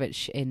against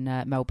Djokovic in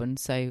Melbourne,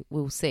 so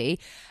we'll see.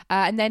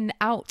 And then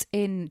out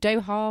in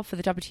Doha for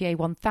the WTA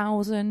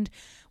 1000,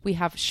 we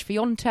have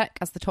Swiatek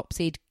as the top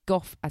seed,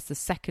 Goff as the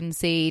second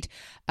seed,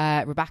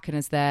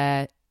 Rybakina's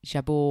there,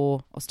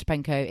 Jabeur,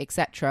 Ostapenko,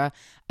 etc.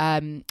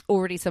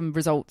 Already some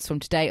results from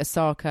today.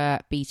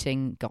 Osaka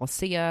beating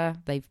Garcia.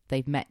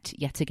 They've met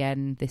yet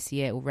again this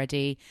year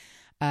already.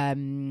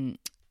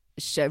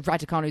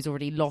 Raducanu's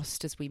already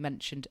lost, as we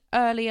mentioned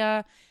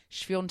earlier.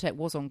 Swiatek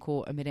was on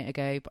court a minute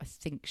ago, but I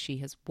think she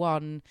has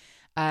won.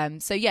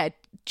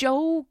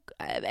 Joel,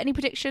 any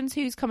predictions?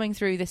 Who's coming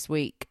through this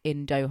week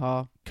in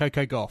Doha?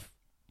 Coco Gauff.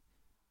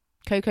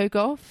 Coco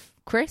Gauff?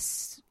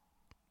 Chris,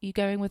 you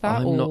going with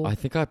that? I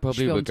think I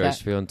probably would go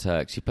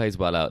Swiatek. She plays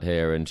well out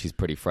here and she's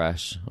pretty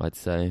fresh, I'd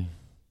say.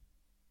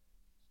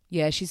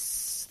 Yeah,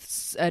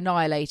 she's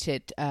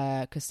annihilated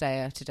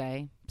Castella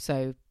today,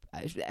 so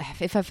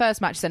if her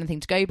first match is anything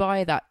to go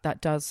by, that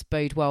does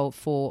bode well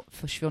for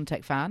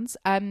Swiatek fans.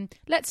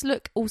 Let's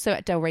look also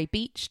at Delray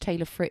Beach.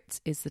 Taylor Fritz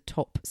is the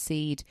top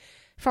seed.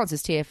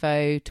 Frances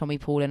Tiafoe, Tommy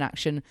Paul in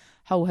action.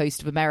 Whole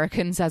host of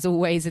Americans, as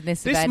always, in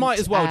this event. This might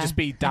as well just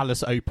be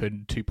Dallas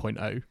Open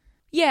 2.0.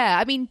 Yeah,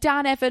 I mean,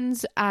 Dan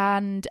Evans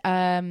and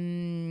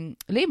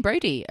Liam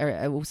Brody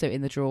are also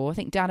in the draw. I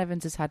think Dan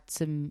Evans has had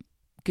some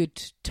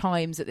good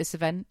times at this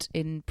event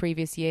in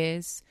previous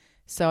years,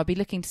 so I'll be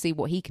looking to see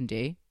what he can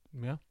do.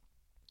 Yeah.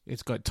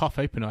 It's got a tough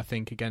opener, I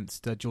think,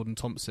 against Jordan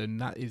Thompson.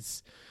 That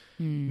is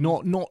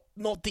not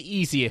the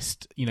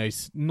easiest,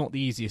 not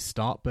the easiest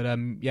start, but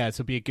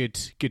it'll be a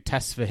good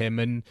test for him.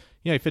 And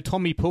for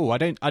Tommy Paul, I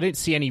don't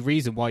see any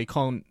reason why he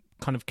can't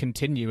kind of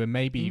continue and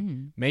maybe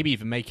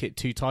even make it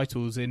 2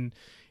 titles in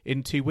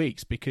 2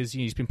 weeks, because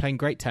he's been playing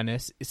great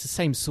tennis. It's the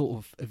same sort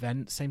of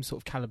event, same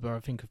sort of caliber, I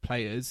think, of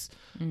players.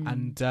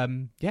 And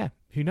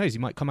who knows? He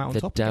might come out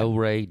on top. The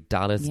Delray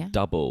Dallas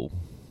double.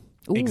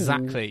 Ooh,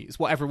 exactly. It's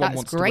what everyone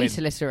wants to win. That's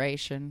great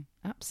alliteration.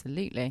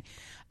 Absolutely.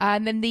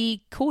 And then the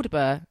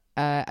Cordoba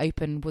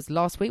Open was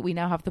last week. We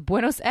now have the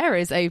Buenos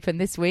Aires Open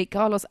this week.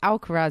 Carlos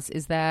Alcaraz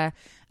is there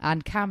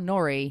and Cam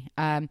Norrie.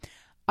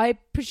 I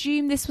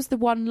presume this was the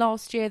one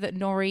last year that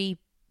Norrie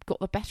got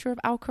the better of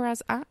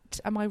Alcaraz at.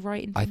 Am I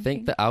right in thinking? I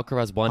think that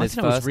Alcaraz won his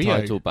first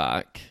title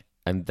back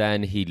and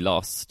then he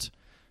lost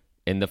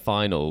in the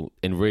final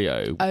in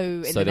Rio.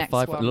 Oh, so the next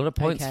one. A lot of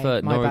points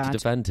for Norrie to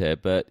defend here,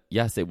 but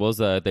yes, it was.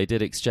 They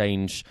did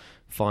exchange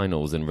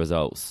finals and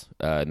results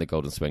in the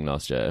Golden Swing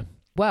last year.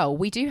 Well,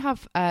 we do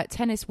have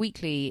Tennis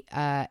Weekly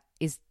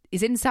is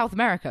in South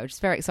America, which is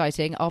very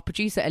exciting. Our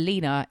producer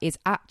Alina is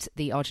at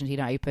the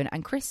Argentina Open,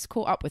 and Chris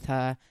caught up with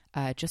her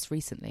just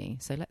recently.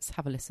 So let's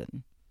have a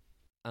listen.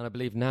 And I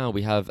believe now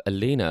we have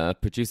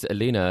producer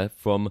Alina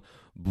from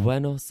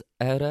Buenos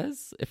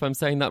Aires. If I'm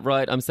saying that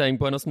right, I'm saying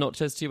Buenos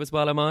noches to you as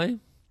well, am I?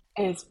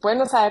 It's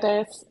Buenos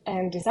Aires,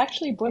 and it's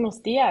actually Buenos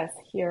Dias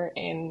here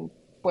in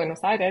Buenos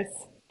Aires.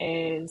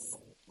 Is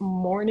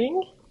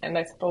morning, and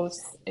I suppose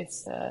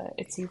it's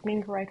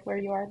evening right where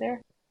you are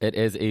there. It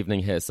is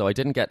evening here, so I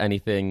didn't get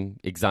anything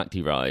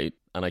exactly right,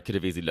 and I could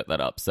have easily looked that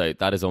up, so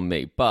that is on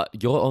me. But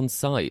you're on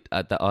site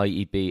at the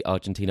IEB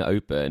Argentina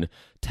Open.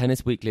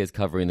 Tennis Weekly is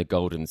covering the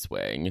Golden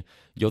Swing.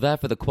 You're there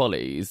for the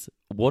qualies.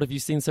 What have you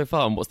seen so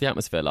far, and what's the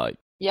atmosphere like?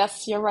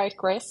 Yes, you're right,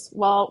 Chris.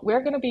 Well,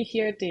 we're going to be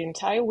here the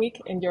entire week,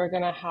 and you're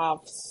going to have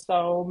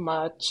so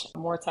much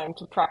more time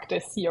to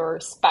practice your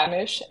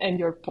Spanish and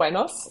your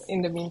buenos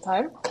in the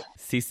meantime.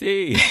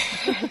 Sí.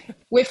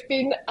 We've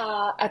been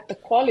at the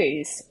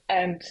qualies,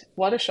 and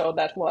what a show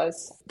that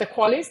was. The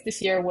qualies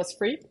this year was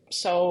free,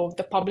 so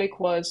the public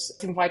was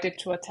invited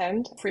to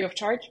attend free of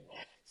charge.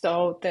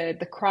 So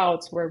the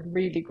crowds were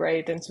really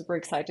great and super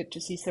excited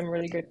to see some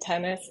really good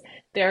tennis.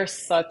 They're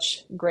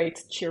such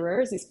great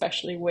cheerers,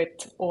 especially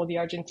with all the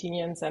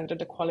Argentinians and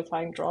the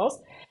qualifying draws.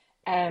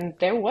 And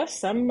there was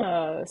some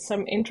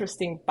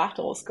interesting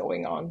battles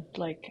going on,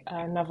 like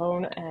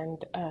Navone and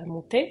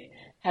Moutet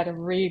had a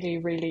really,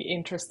 really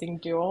interesting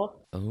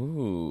duel.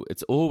 Oh,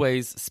 it's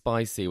always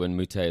spicy when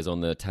Moutet is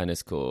on the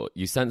tennis court.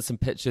 You sent some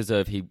pictures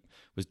of he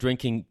was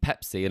drinking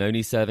Pepsi and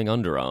only serving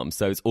underarms,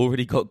 so it's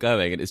already got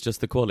going and it's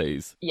just the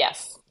qualies.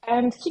 Yes,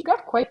 and he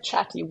got quite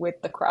chatty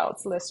with the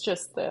crowds, let's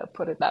just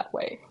put it that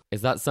way.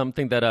 Is that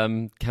something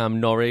that Cam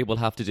Norrie will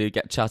have to do,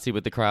 get chatty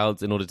with the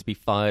crowds in order to be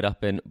fired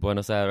up in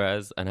Buenos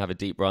Aires and have a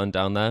deep run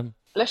down there?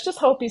 Let's just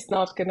hope he's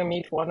not going to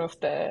meet one of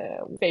the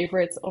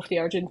favorites of the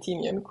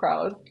Argentinian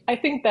crowd. I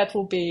think that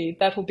will be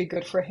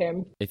good for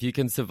him. If you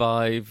can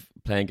survive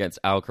playing against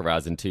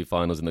Alcaraz in 2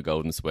 finals in the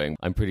Golden Swing,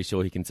 I'm pretty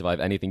sure he can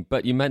survive anything.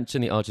 But you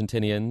mentioned the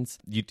Argentinians.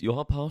 You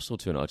are partial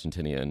to an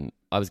Argentinian.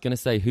 I was going to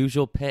say, who's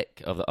your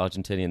pick of the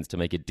Argentinians to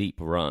make a deep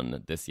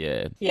run this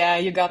year? Yeah,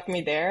 you got me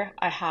there.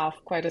 I have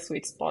quite a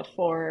sweet spot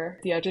for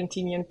the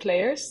Argentinian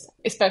players,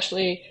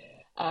 especially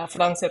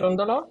France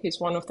Rondolo. He's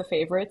one of the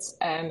favorites,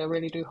 and I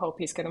really do hope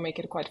he's going to make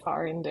it quite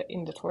far in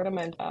the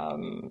tournament.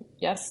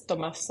 Yes,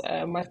 Tomás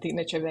Martín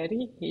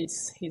Echeverri.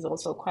 He's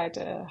also quite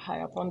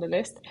high up on the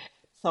list.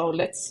 So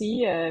let's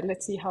see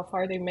how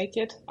far they make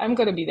it. I'm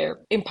going to be there,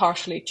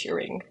 impartially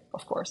cheering,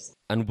 of course.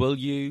 And will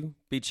you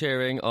be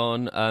cheering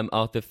on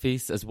Arthur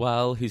Fils as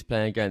well, who's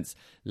playing against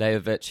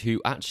Lajovic,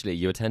 who actually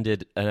you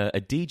attended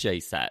a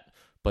DJ set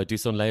by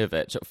Dusan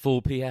Lajovic at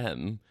 4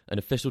 p.m, an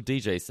official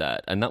DJ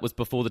set, and that was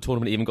before the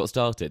tournament even got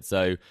started.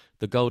 So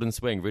the Golden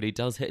Swing really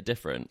does hit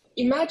different.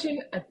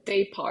 Imagine a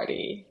day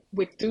party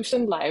with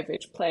Dusan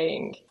Lajovic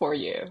playing for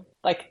you.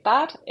 Like,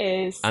 that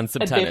is and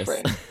some tennis.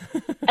 Difference.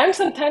 And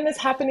some tennis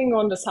happening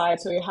on the side.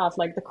 So you have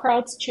like the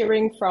crowds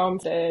cheering from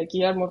the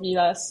Guillermo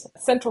Vilas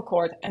central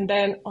court. And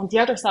then on the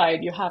other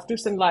side, you have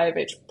Dusan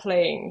Lajovic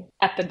playing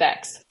at the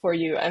decks for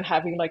you and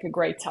having like a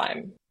great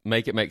time.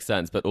 Make it make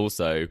sense, but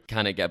also,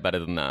 can it get better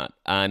than that?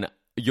 And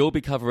you'll be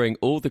covering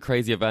all the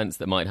crazy events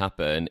that might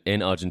happen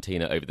in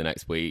Argentina over the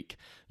next week.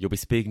 You'll be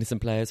speaking to some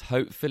players.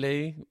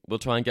 Hopefully, we'll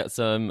try and get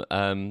some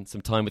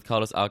time with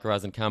Carlos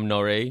Alcaraz and Cam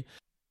Norrie.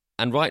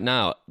 And right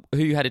now,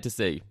 who are you headed to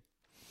see?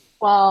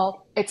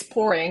 Well, it's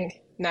pouring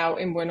now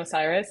in Buenos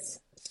Aires,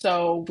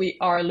 so we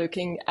are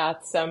looking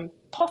at some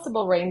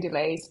possible rain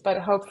delays, but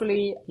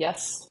hopefully,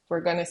 yes, we're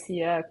going to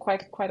see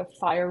quite a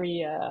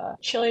fiery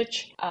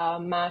Cilic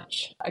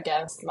match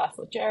against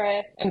Laszlo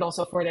Djere, and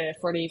also for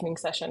the evening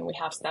session we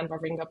have Stan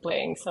Wawrinka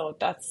playing, so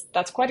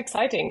that's quite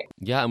exciting.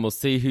 Yeah, and we'll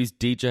see who's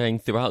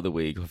DJing throughout the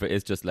week, or if it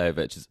is just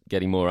Lajovic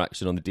getting more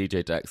action on the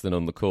DJ decks than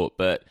on the court.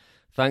 But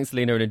thanks,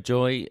 Lena, and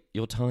enjoy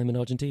your time in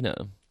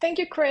Argentina. Thank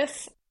you,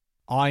 Chris.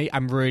 I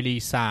am really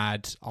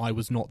sad I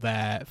was not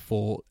there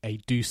for a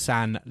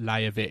Dusan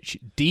Lajovic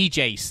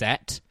DJ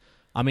set.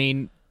 I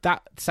mean,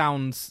 that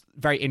sounds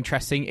very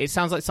interesting. It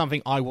sounds like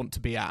something I want to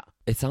be at.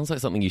 It sounds like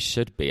something you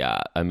should be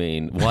at. I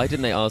mean, why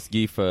didn't they ask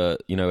you for,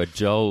 a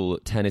Joel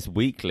Tennis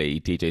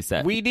Weekly DJ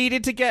set? We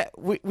needed to get...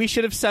 We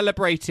should have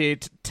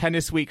celebrated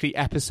Tennis Weekly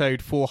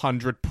episode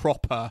 400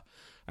 proper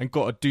and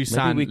got a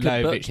Dusan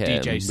Lajovic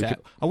DJ set.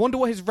 I wonder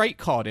what his rate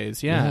card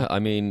is, yeah. I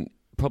mean,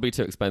 probably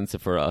too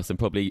expensive for us and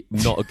probably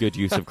not a good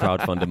use of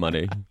crowdfunder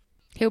money.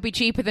 He'll be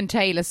cheaper than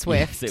Taylor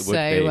Swift, yes, it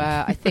would be.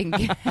 I think...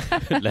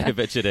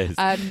 Lajovic it is.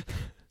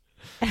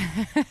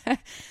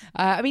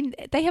 I mean,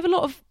 they have a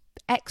lot of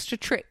extra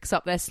tricks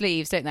up their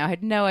sleeves, don't they? I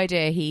had no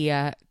idea he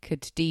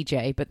could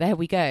DJ, but there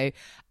we go.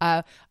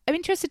 I'm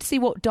interested to see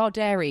what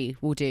Darderi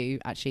will do.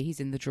 Actually, he's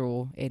in the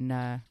draw in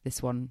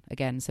this one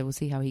again, so we'll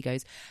see how he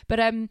goes. But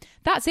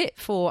that's it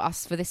for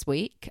us for this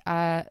week.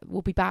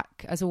 We'll be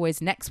back, as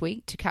always, next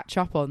week to catch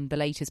up on the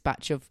latest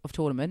batch of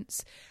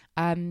tournaments.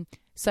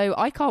 So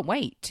I can't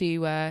wait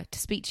to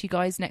speak to you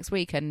guys next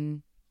week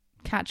and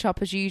catch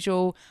up as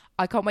usual.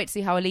 I can't wait to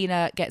see how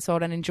Alina gets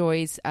on and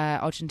enjoys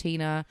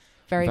Argentina.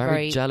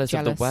 Very jealous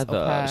of the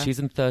weather. She's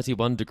in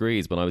 31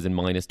 degrees when I was in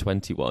minus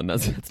 21.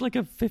 That's like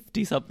a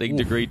 50-something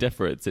degree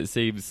difference. It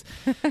seems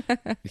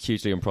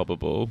hugely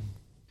improbable.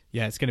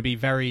 Yeah, it's going to be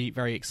very,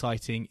 very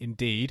exciting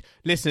indeed.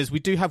 Listeners, we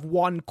do have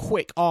one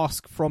quick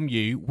ask from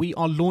you. We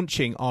are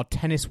launching our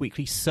Tennis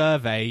Weekly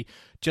survey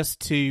just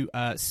to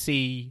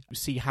see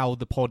how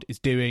the pod is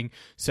doing.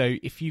 So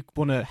if you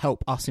want to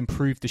help us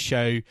improve the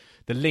show,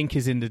 the link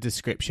is in the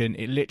description.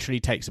 It literally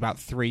takes about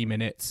 3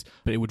 minutes,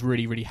 but it would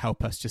really, really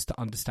help us just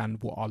to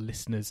understand what our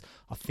listeners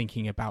are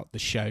thinking about the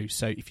show.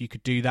 So if you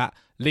could do that,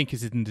 link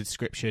is in the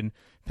description.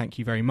 Thank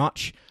you very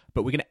much.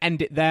 But we're going to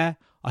end it there.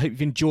 I hope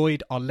you've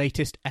enjoyed our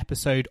latest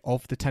episode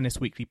of the Tennis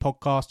Weekly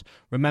podcast.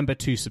 Remember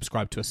to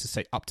subscribe to us to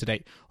stay up to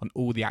date on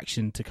all the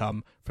action to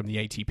come from the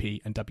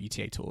ATP and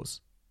WTA tours.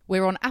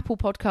 We're on Apple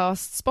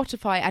Podcasts,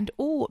 Spotify, and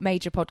all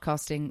major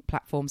podcasting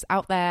platforms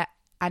out there.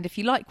 And if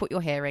you like what you're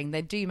hearing,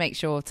 then do make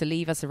sure to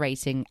leave us a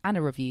rating and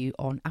a review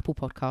on Apple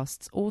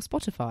Podcasts or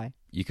Spotify.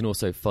 You can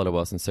also follow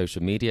us on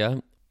social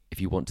media if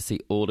you want to see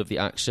all of the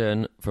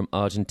action from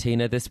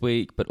Argentina this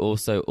week, but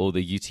also all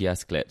the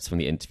UTS clips from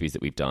the interviews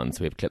that we've done. So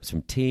we have clips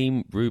from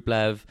Team,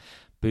 Rublev,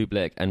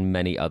 Bublik, and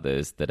many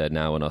others that are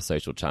now on our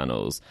social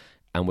channels.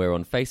 And we're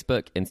on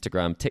Facebook,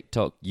 Instagram,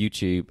 TikTok,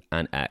 YouTube,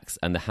 and X.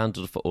 And the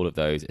handle for all of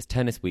those is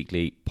Tennis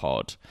Weekly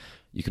Pod.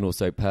 You can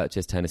also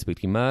purchase Tennis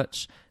Weekly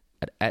merch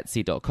at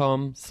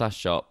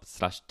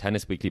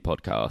etsy.com/shop/Tennis Weekly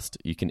Podcast.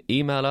 You can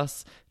email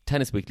us,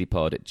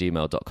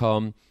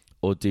 tennisweeklypod@gmail.com,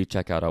 or do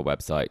check out our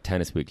website,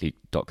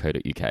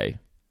 tennisweekly.co.uk.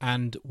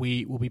 And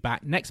we will be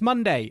back next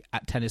Monday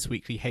at Tennis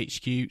Weekly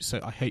HQ, so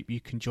I hope you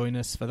can join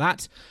us for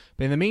that.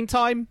 But in the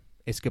meantime,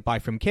 it's goodbye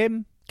from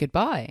Kim.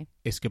 Goodbye.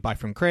 It's goodbye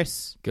from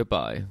Chris.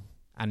 Goodbye.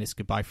 And it's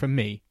goodbye from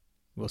me.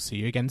 We'll see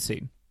you again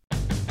soon.